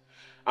guys.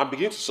 I'm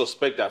beginning to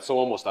suspect that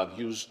someone must have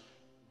used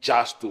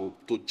jazz to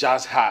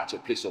jazz her at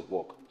your place of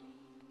work.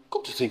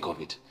 Come to think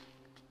of it,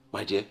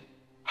 my dear,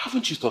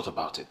 haven't you thought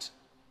about it?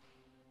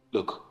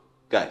 Look,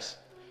 guys,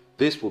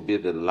 this will be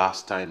the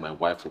last time my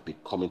wife will be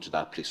coming to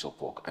that place of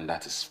work, and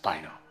that is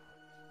final.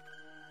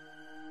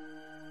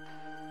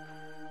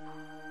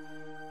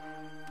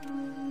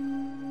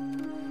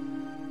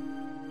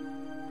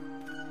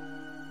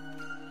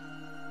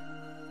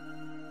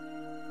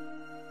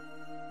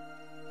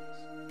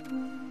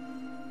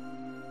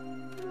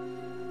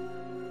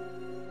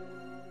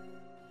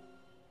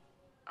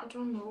 I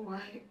don't know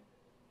why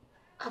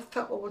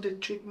after all the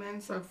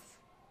treatments I've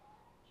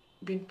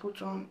been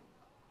put on,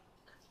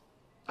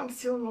 I'm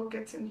still not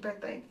getting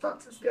better. In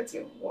fact, it's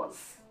getting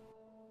worse.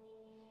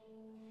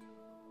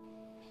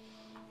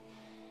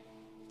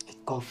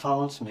 It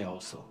confounds me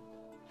also.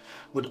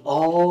 With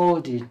all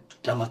the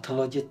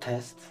dermatology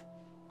tests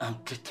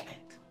and treatment,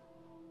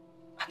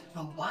 I don't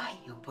know why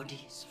your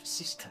body is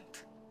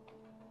resistant.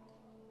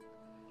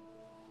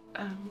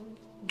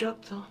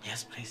 Doctor.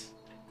 Yes, please.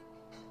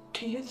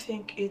 Do you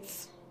think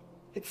it's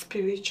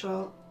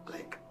spiritual?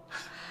 Like,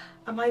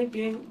 am I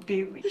being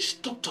bewitched?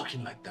 Stop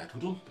talking like that.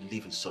 We don't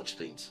believe in such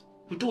things.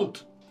 We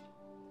don't.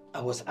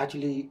 I was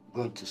actually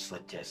going to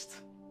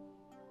suggest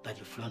that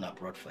you've flown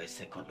abroad for a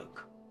second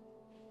look.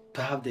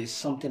 Perhaps there's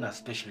something a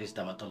specialist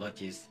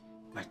dermatologist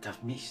might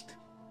have missed.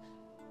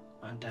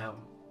 And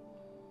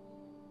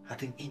I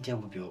think India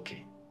will be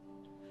okay.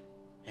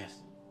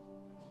 Yes.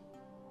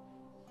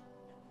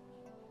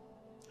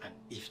 And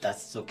if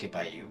that's okay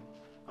by you,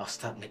 I'll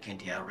start making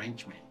the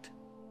arrangement.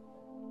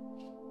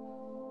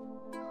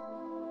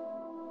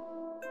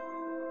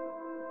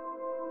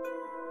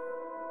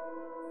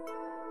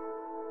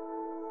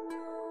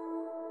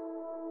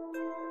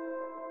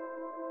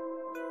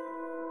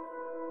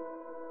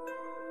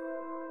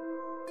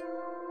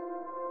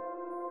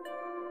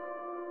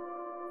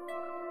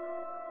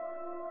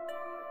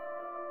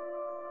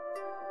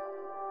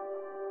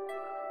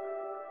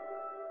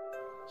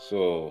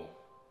 So,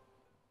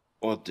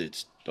 what did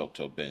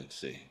Dr. Ben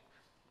say?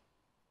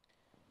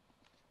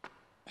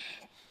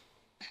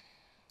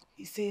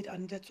 He said I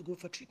needed to go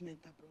for treatment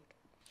abroad.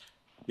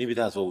 Maybe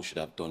that's what we should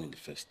have done in the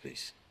first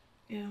place.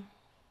 Yeah.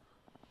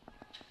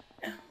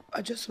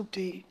 I just hope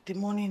the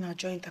money in our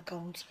joint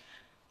account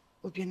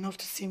will be enough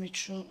to see me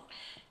through.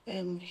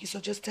 He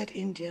suggested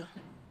India,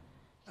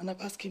 and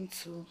I've asked him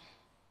to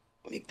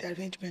make the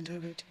arrangement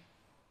already.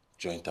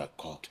 Joint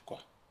account, quoi.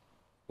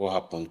 What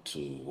happened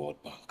to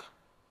World Bank?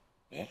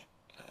 Eh?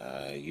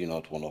 You're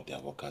not one of their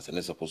workers, and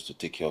they're supposed to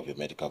take care of your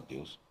medical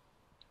bills.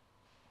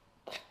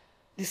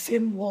 The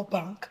same World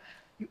Bank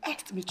you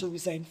asked me to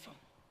resign from.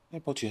 Yeah,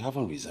 but you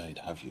haven't resigned,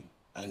 have you?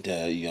 And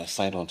you are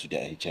signed on to the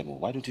HMO.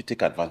 Why don't you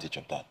take advantage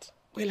of that?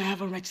 Well, I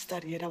haven't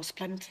registered yet. I was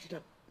planning to do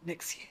that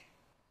next year.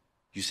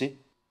 You say?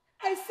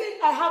 I said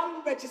I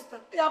haven't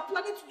registered. They are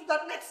planning to do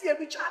that next year,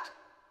 Richard.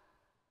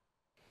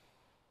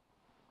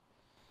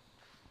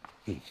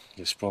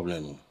 There's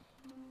problem.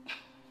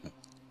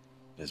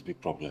 There's a big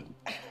problem.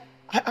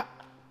 I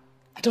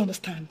don't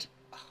understand.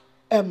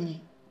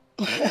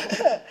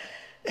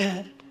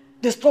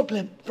 There's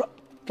problem.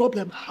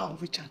 Problem how,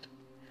 Richard?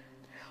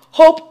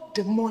 Hope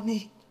the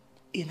money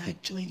in our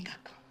joint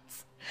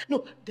accounts.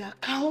 No, the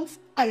accounts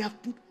I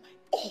have put my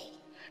all.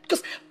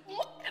 Because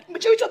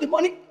majority of the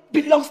money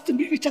belongs to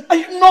me, Richard, and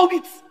you know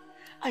it.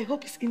 I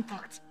hope it's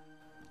intact.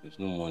 There's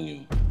no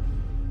money.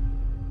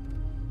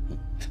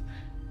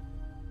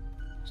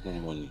 There's no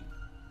money.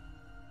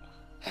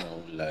 I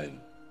won't lie.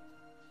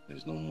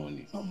 There's no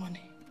money. No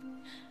money.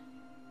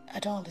 I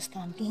don't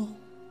understand. No.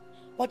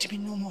 What do you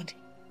mean no money?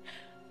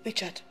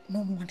 Richard,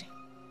 no money.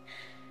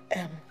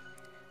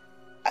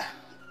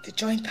 The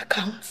joint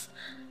accounts,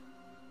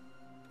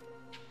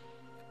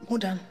 more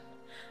than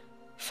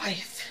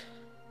 5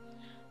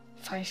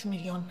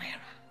 million naira.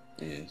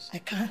 Yes. I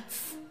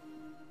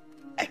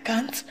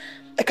can't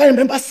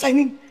remember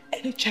signing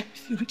any check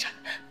with you, Richard.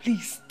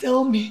 Please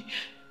tell me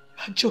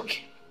you're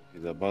joking.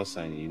 It's about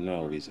signing. You know I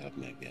always have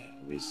my idea.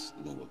 I always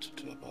know what to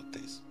do about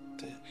this.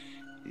 But,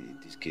 in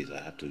this case,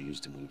 I had to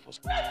use the money for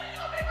something.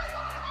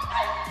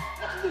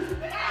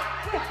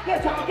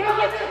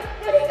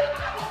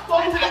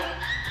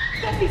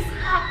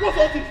 What's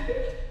all this?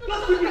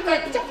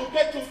 Just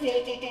give me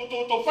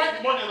time to find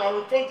the money and I'll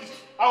refund this.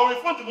 I will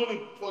refund the money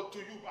to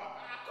you.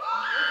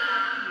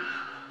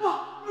 Oh,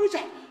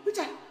 Richard!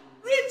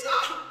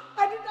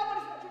 I didn't have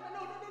money for treatment.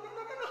 No.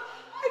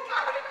 I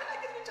can't believe it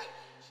like this, Richard.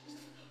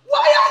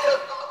 Why are you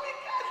so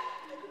wicked?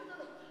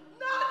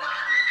 No.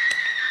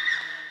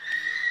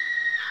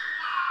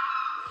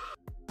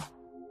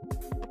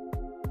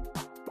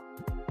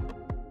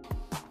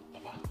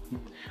 Papa,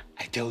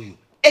 I tell you,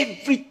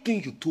 everything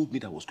you told me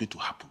that was going to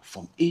happen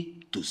from A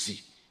to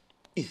Z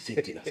is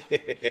setting us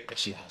up.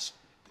 She has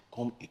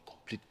become a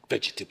complete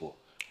vegetable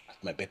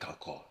at my beck and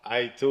call.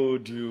 I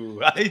told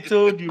you.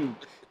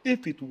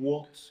 If it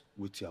works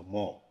with your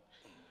mom,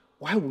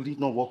 why would it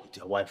not work with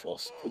your wife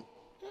also?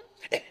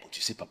 But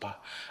you see, Papa,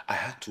 I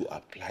had to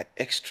apply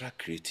extra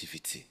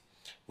creativity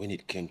when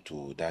it came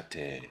to that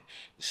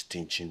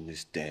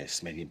stinching,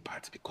 smelling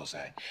part, because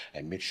I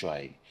made sure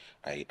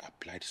I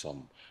applied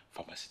some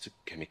pharmaceutical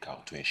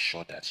chemical to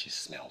ensure that she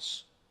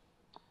smells.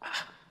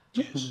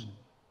 Yes.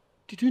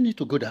 Did you need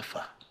to go that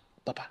far?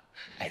 Papa,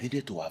 I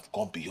needed to have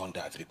gone beyond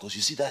that because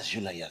you see, that's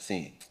Yula you're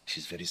saying.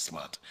 She's very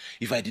smart.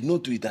 If I did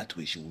not do it that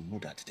way, she would know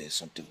that there's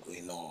something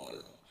going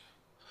on.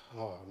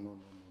 Oh, no.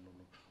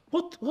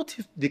 What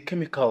if the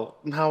chemical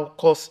now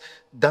cause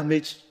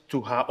damage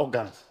to her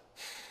organs?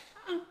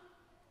 It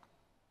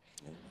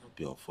would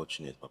be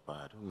unfortunate,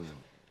 Papa. I don't know.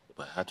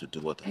 But I had to do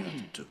what I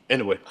had to do.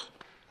 Anyway,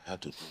 I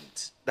had to do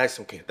it. That's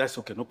okay,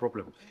 no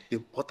problem. The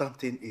important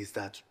thing is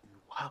that you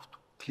have to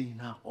clean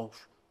her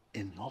off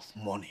enough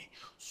money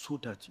so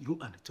that you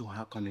and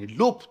Tiwa can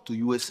elope to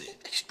USA.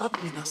 Stop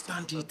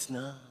understand it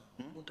now.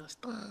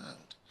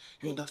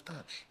 You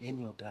understand?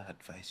 Any other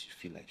advice you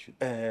feel like should...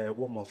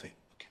 One more thing.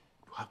 Okay.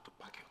 You have to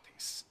pack your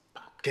things.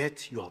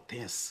 Get your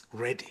things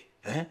ready.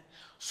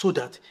 So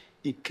that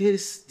in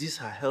case this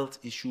her health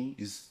issue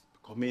is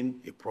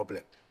becoming a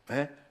problem, we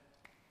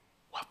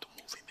have to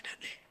move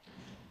immediately.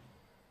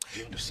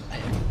 You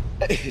understand?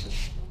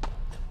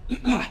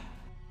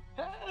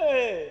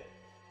 Hey!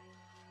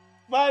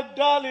 My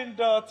darling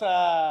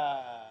daughter!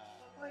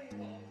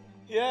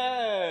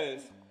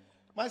 Yes!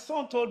 My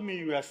son told me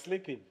you were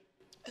sleeping.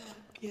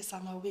 Yes,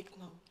 I'm awake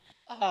now.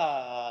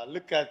 Ah,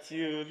 look at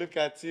you, look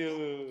at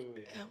you.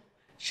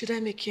 Should I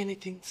make you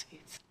anything to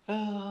eat?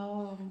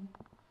 No.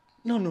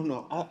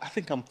 I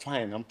think I'm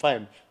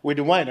fine. With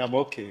the wine, I'm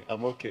okay.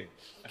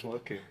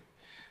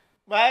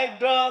 My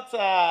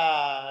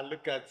daughter,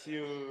 look at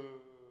you.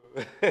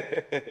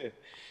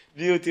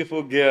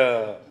 Beautiful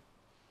girl.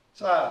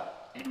 Sir.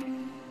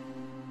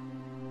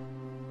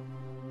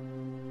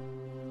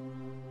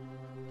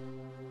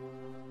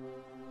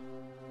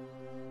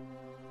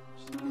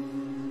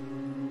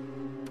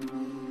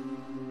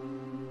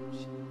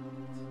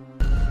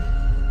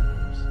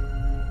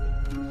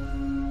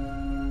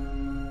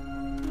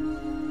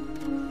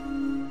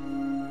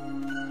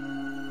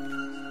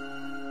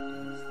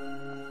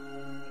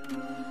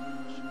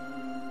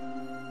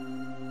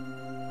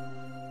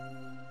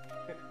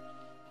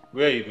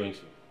 Where are you going to?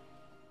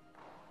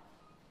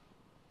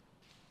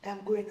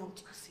 I'm going out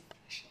to see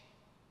fresh air.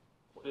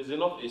 There's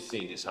enough AC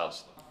in this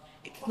house now.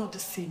 It's not the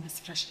same as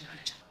fresh air,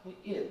 Richard.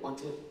 Yeah,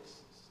 until...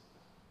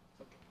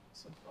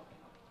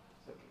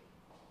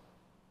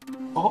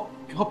 Oh,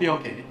 I hope you're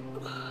okay.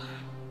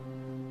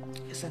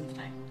 Yes, I'm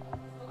fine.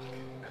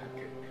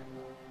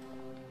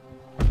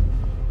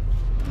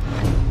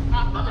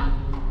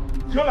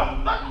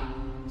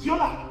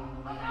 Ziola!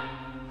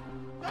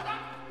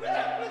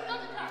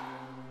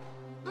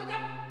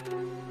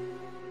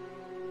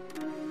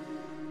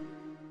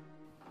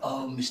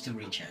 Oh, Mr.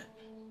 Richard,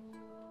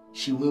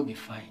 she will be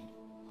fine.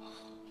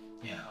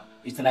 Yeah,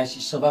 it's like she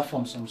suffered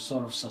from some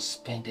sort of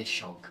suspended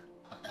shock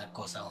that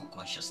caused her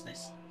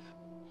unconsciousness.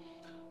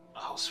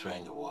 I was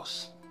fearing the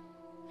worst.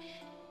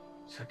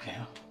 It's okay.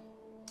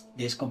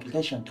 There's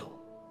complication though.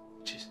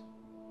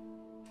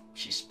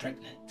 She's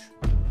pregnant.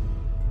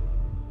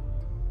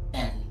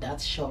 And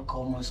that shock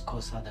almost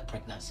caused her the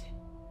pregnancy.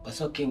 But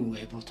it's okay, we were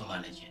able to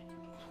manage it.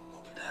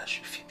 That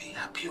should feel me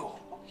happy.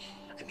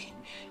 I mean,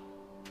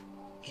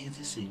 is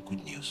this a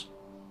good news?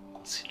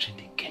 Considering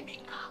the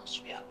gaming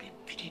house we have been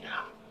feeding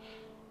her.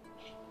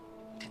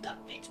 Did that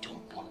make the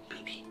unborn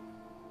baby?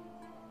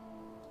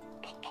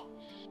 Doctor.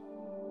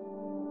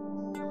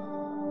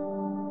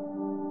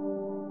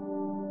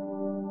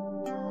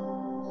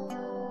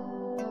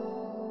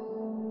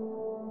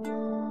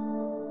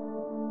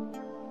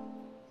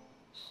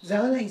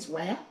 Zaola is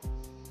where?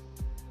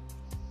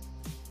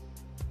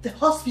 The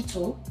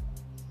hospital?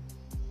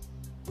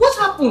 What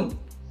happened?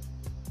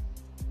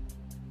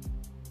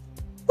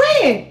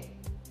 Where?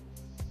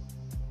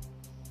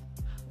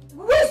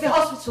 Where's the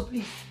hospital,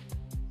 please?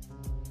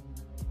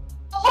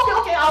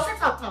 Okay, I'll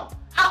set up now.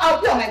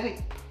 I'll be on my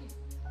way.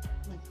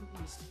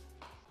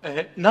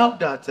 Now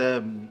that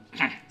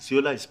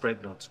Ziola is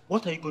pregnant,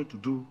 what are you going to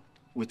do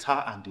with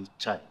her and the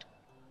child?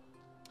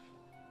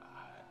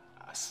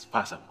 As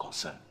far as I'm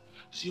concerned,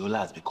 Ziola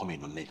has become a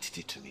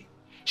non-entity to me.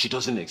 She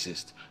doesn't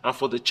exist. And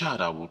for the child,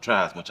 I will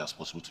try as much as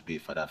possible to be a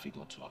father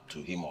figure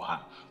to him or her,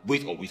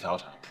 with or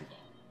without her approval.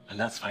 And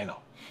that's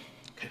final.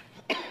 Okay.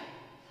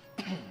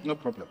 No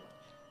problem.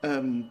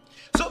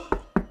 So,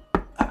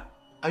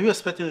 are you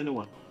expecting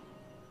anyone?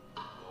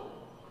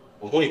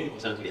 Well, more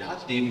importantly, how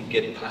did they even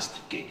get past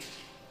the gate?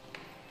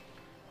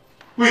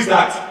 Who is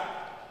that?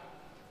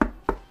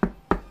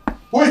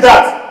 Who is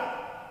that?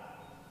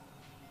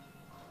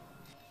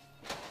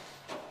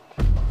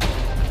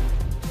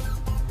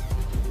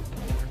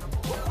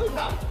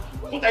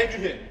 What are you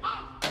doing here?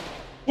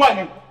 Who are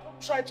you?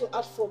 Try to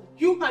ask from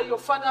you and your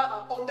father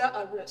are under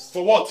arrest.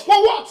 For what?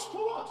 For what? For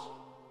what?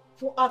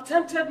 For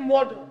attempted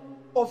murder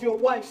of your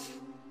wife,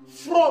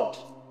 fraud,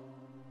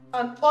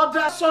 and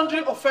other sundry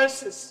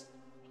offenses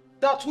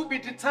that will be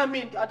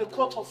determined at the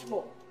court of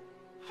law.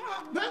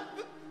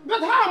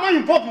 But how am I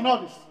involved in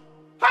all this?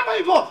 How am I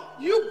involved?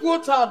 You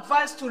both are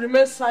advised to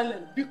remain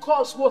silent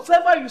because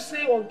whatever you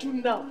say or do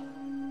now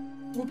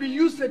will be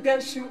used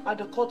against you at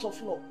the court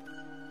of law.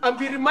 And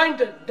be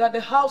reminded that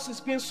the house is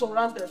being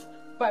surrounded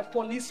by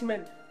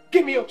policemen.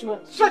 Give me your 2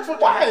 hands. Straight for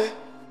the hands.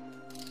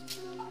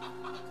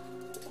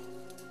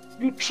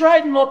 You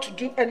tried not to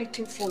do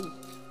anything for me.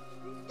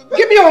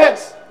 Give me your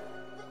hands.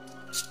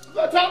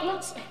 But I'm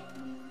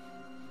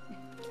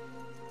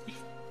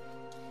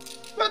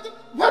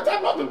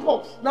not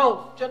involved.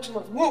 Now,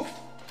 gentlemen, move.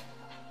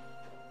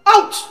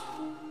 Out!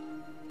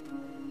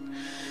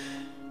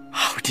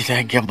 How did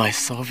I get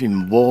myself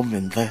involved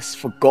in this,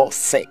 for God's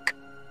sake?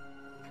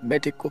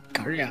 Medical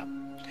career,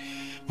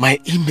 my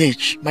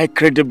image, my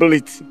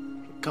credibility.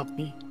 Look at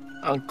me,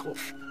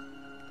 handcuffed.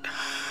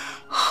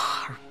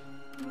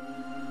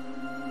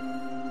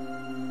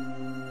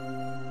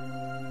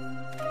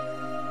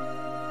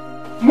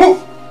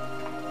 Move!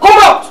 Come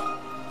out!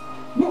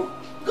 Move!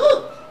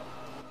 Good!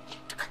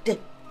 Look at them.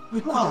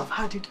 We could have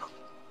had it all.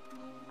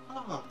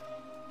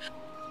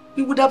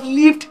 We would have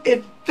lived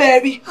a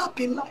very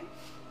happy life.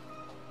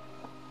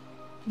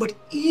 But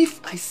if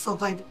I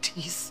survive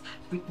this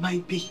with my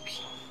baby,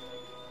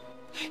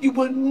 you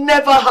will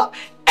never have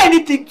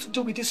anything to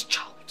do with this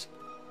child.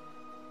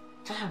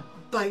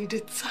 By the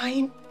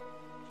time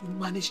you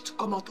manage to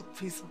come out of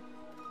prison,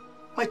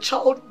 my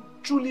child will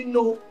truly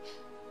know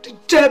the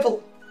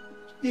devil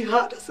he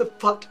had as a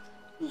father.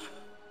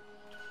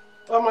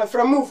 Oh, my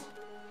friend, move!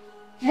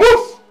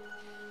 Move!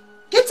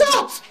 Get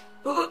out!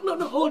 No,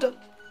 hold on.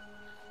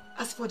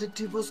 As for the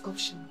divorce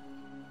option,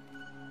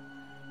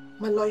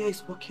 my lawyer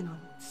is working on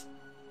it.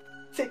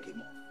 Take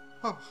him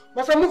off. Oh,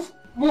 my friend, move!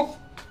 Move!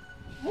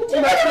 Move,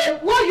 my friend!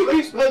 Why are you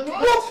being...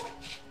 Move!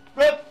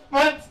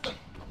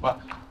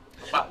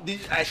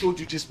 I told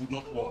you this would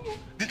not work.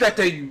 Did I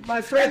tell you?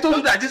 My friend, I told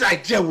you that this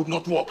idea would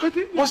not work.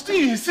 But still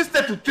you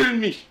insisted to train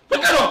me.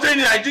 What kind of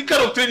training? What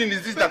kind of training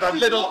is this that has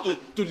led us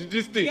to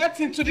this thing? Get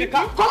into the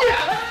car. Come here!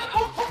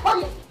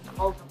 Come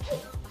here!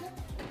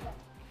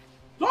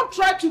 Don't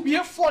try to be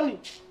funny.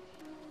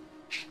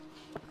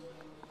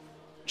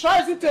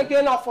 Try it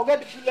again and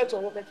forget the bullet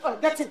or whatever.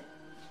 Get in.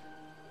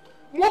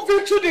 Move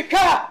into the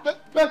car.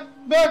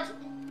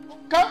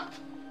 Come.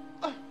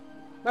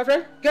 My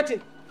friend, get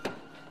in.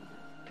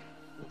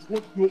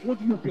 What do you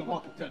open your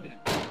mouth to tell them?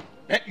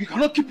 You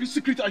cannot keep your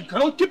secret. You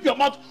cannot keep your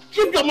mouth.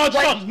 Keep your mouth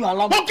shut.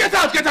 Don't get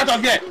out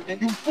of here.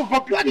 You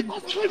fuck.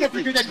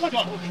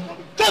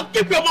 Just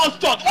keep your mouth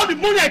shut. All the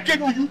money I gave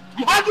to you,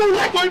 I don't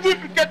like to even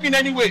implicate me in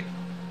any way.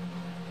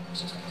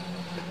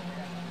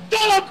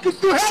 Don't up to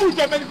hell with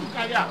your medical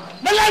career.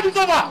 My life is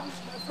over. My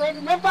friend,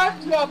 remember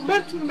you are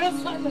meant to remain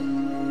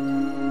silent.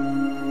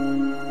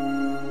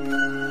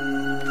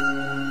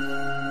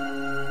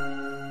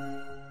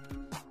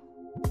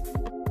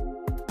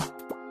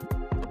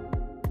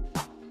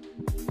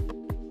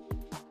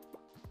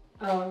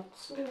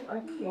 So I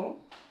don't know.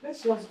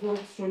 Let's just go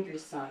through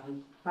this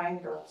and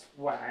find out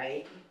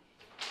why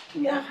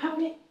we are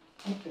having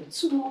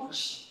too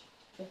much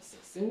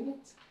excess in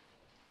it.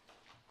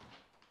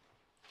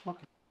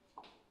 Okay.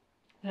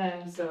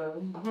 And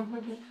so.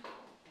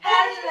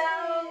 Hello!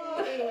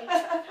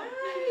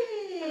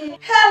 Hi!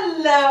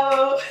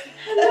 Hello!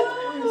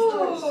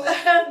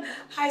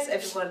 How's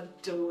everyone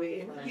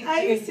doing?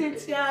 Hi,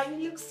 Cynthia. You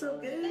look so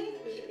good.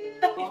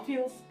 It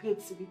feels good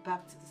to be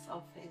back to this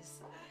office.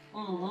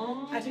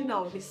 I didn't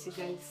know I'll miss you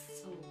guys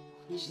so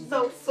much.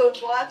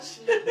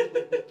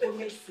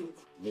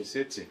 Miss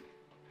Eti,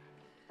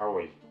 how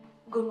are you?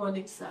 Good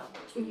morning, sir.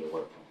 You're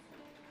welcome.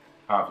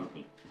 How have you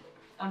been?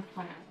 I'm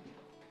fine.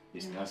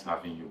 It's nice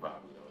having you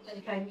back with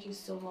us. Thank you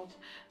so much.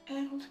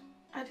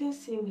 I didn't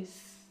see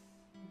Miss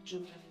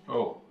Julie.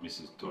 Oh,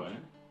 Mrs. Doyle.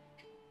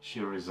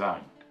 She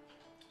resigned.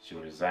 She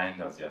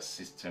resigned as the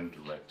assistant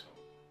director.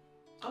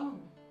 Oh.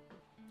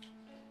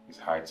 It's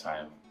high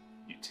time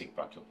you take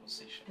back your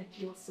position. I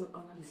feel so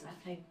honored, sir.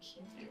 Thank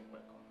you. You're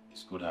welcome.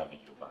 It's good having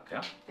you back,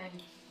 yeah? Thank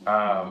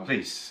you.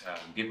 Please,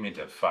 give me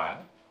the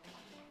file.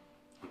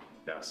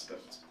 That's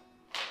that.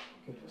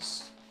 Okay,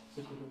 let's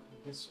take a look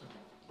at this one.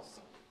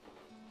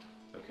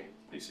 Okay,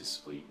 this is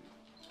for you.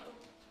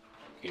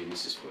 Okay,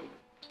 this is for you.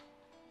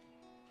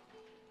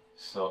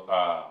 So,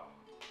 I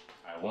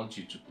want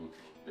you to go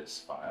through this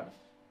file.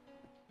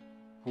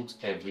 Put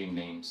every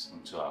names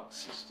into our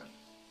system.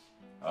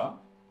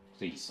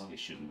 Please, there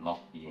should not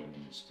be any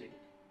mistake.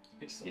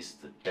 It's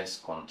the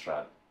best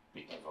contract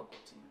we ever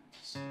got in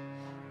this.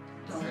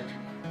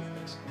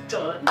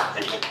 Done.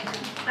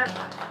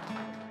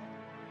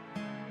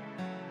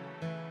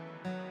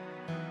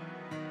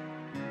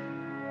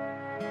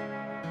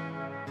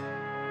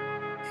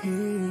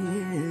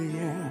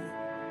 Yeah.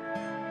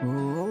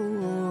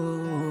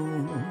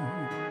 Oh,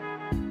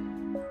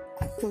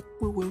 I thought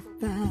we were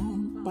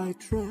bound by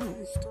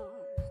trust.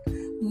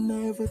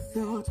 Never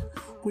thought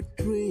we'd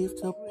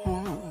drift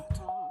apart.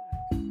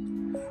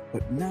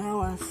 But now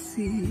I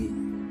see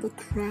the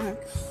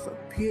cracks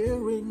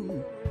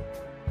appearing,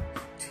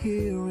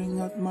 tearing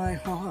at my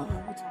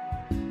heart.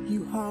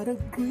 You had a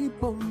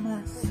grip on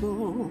my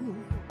soul,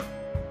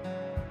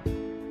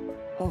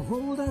 a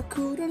hold I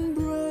couldn't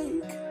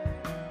break.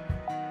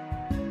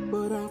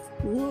 But I've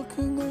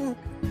woken up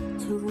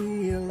to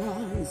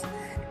realize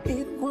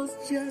it was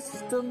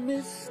just a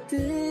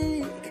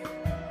mistake.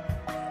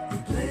 You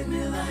played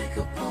me like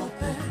a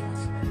puppet,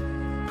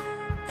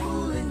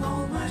 pulling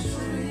all my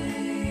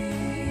strings.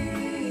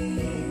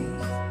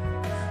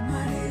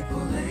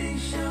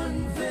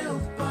 Manipulation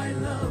veiled by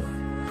love,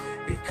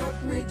 it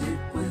cut me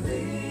deep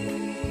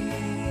within.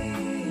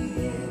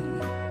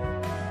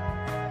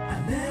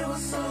 I never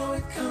saw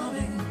it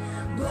coming,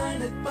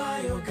 blinded by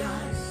your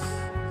guise.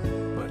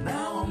 But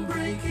now I'm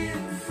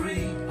breaking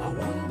free, I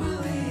won't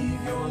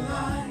believe your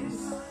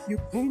lies. You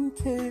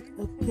painted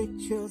a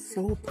picture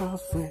so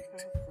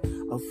perfect,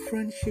 a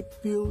friendship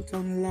built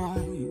on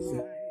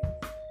lies.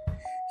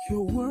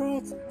 Your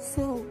words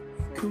so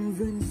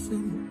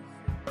convincing,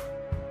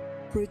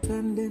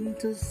 pretending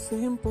to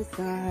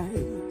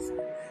sympathize,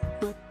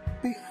 but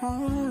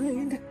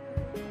behind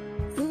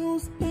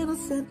those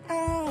innocent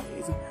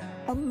eyes,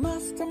 a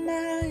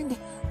mastermind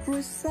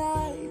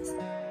resides.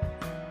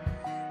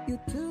 You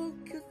took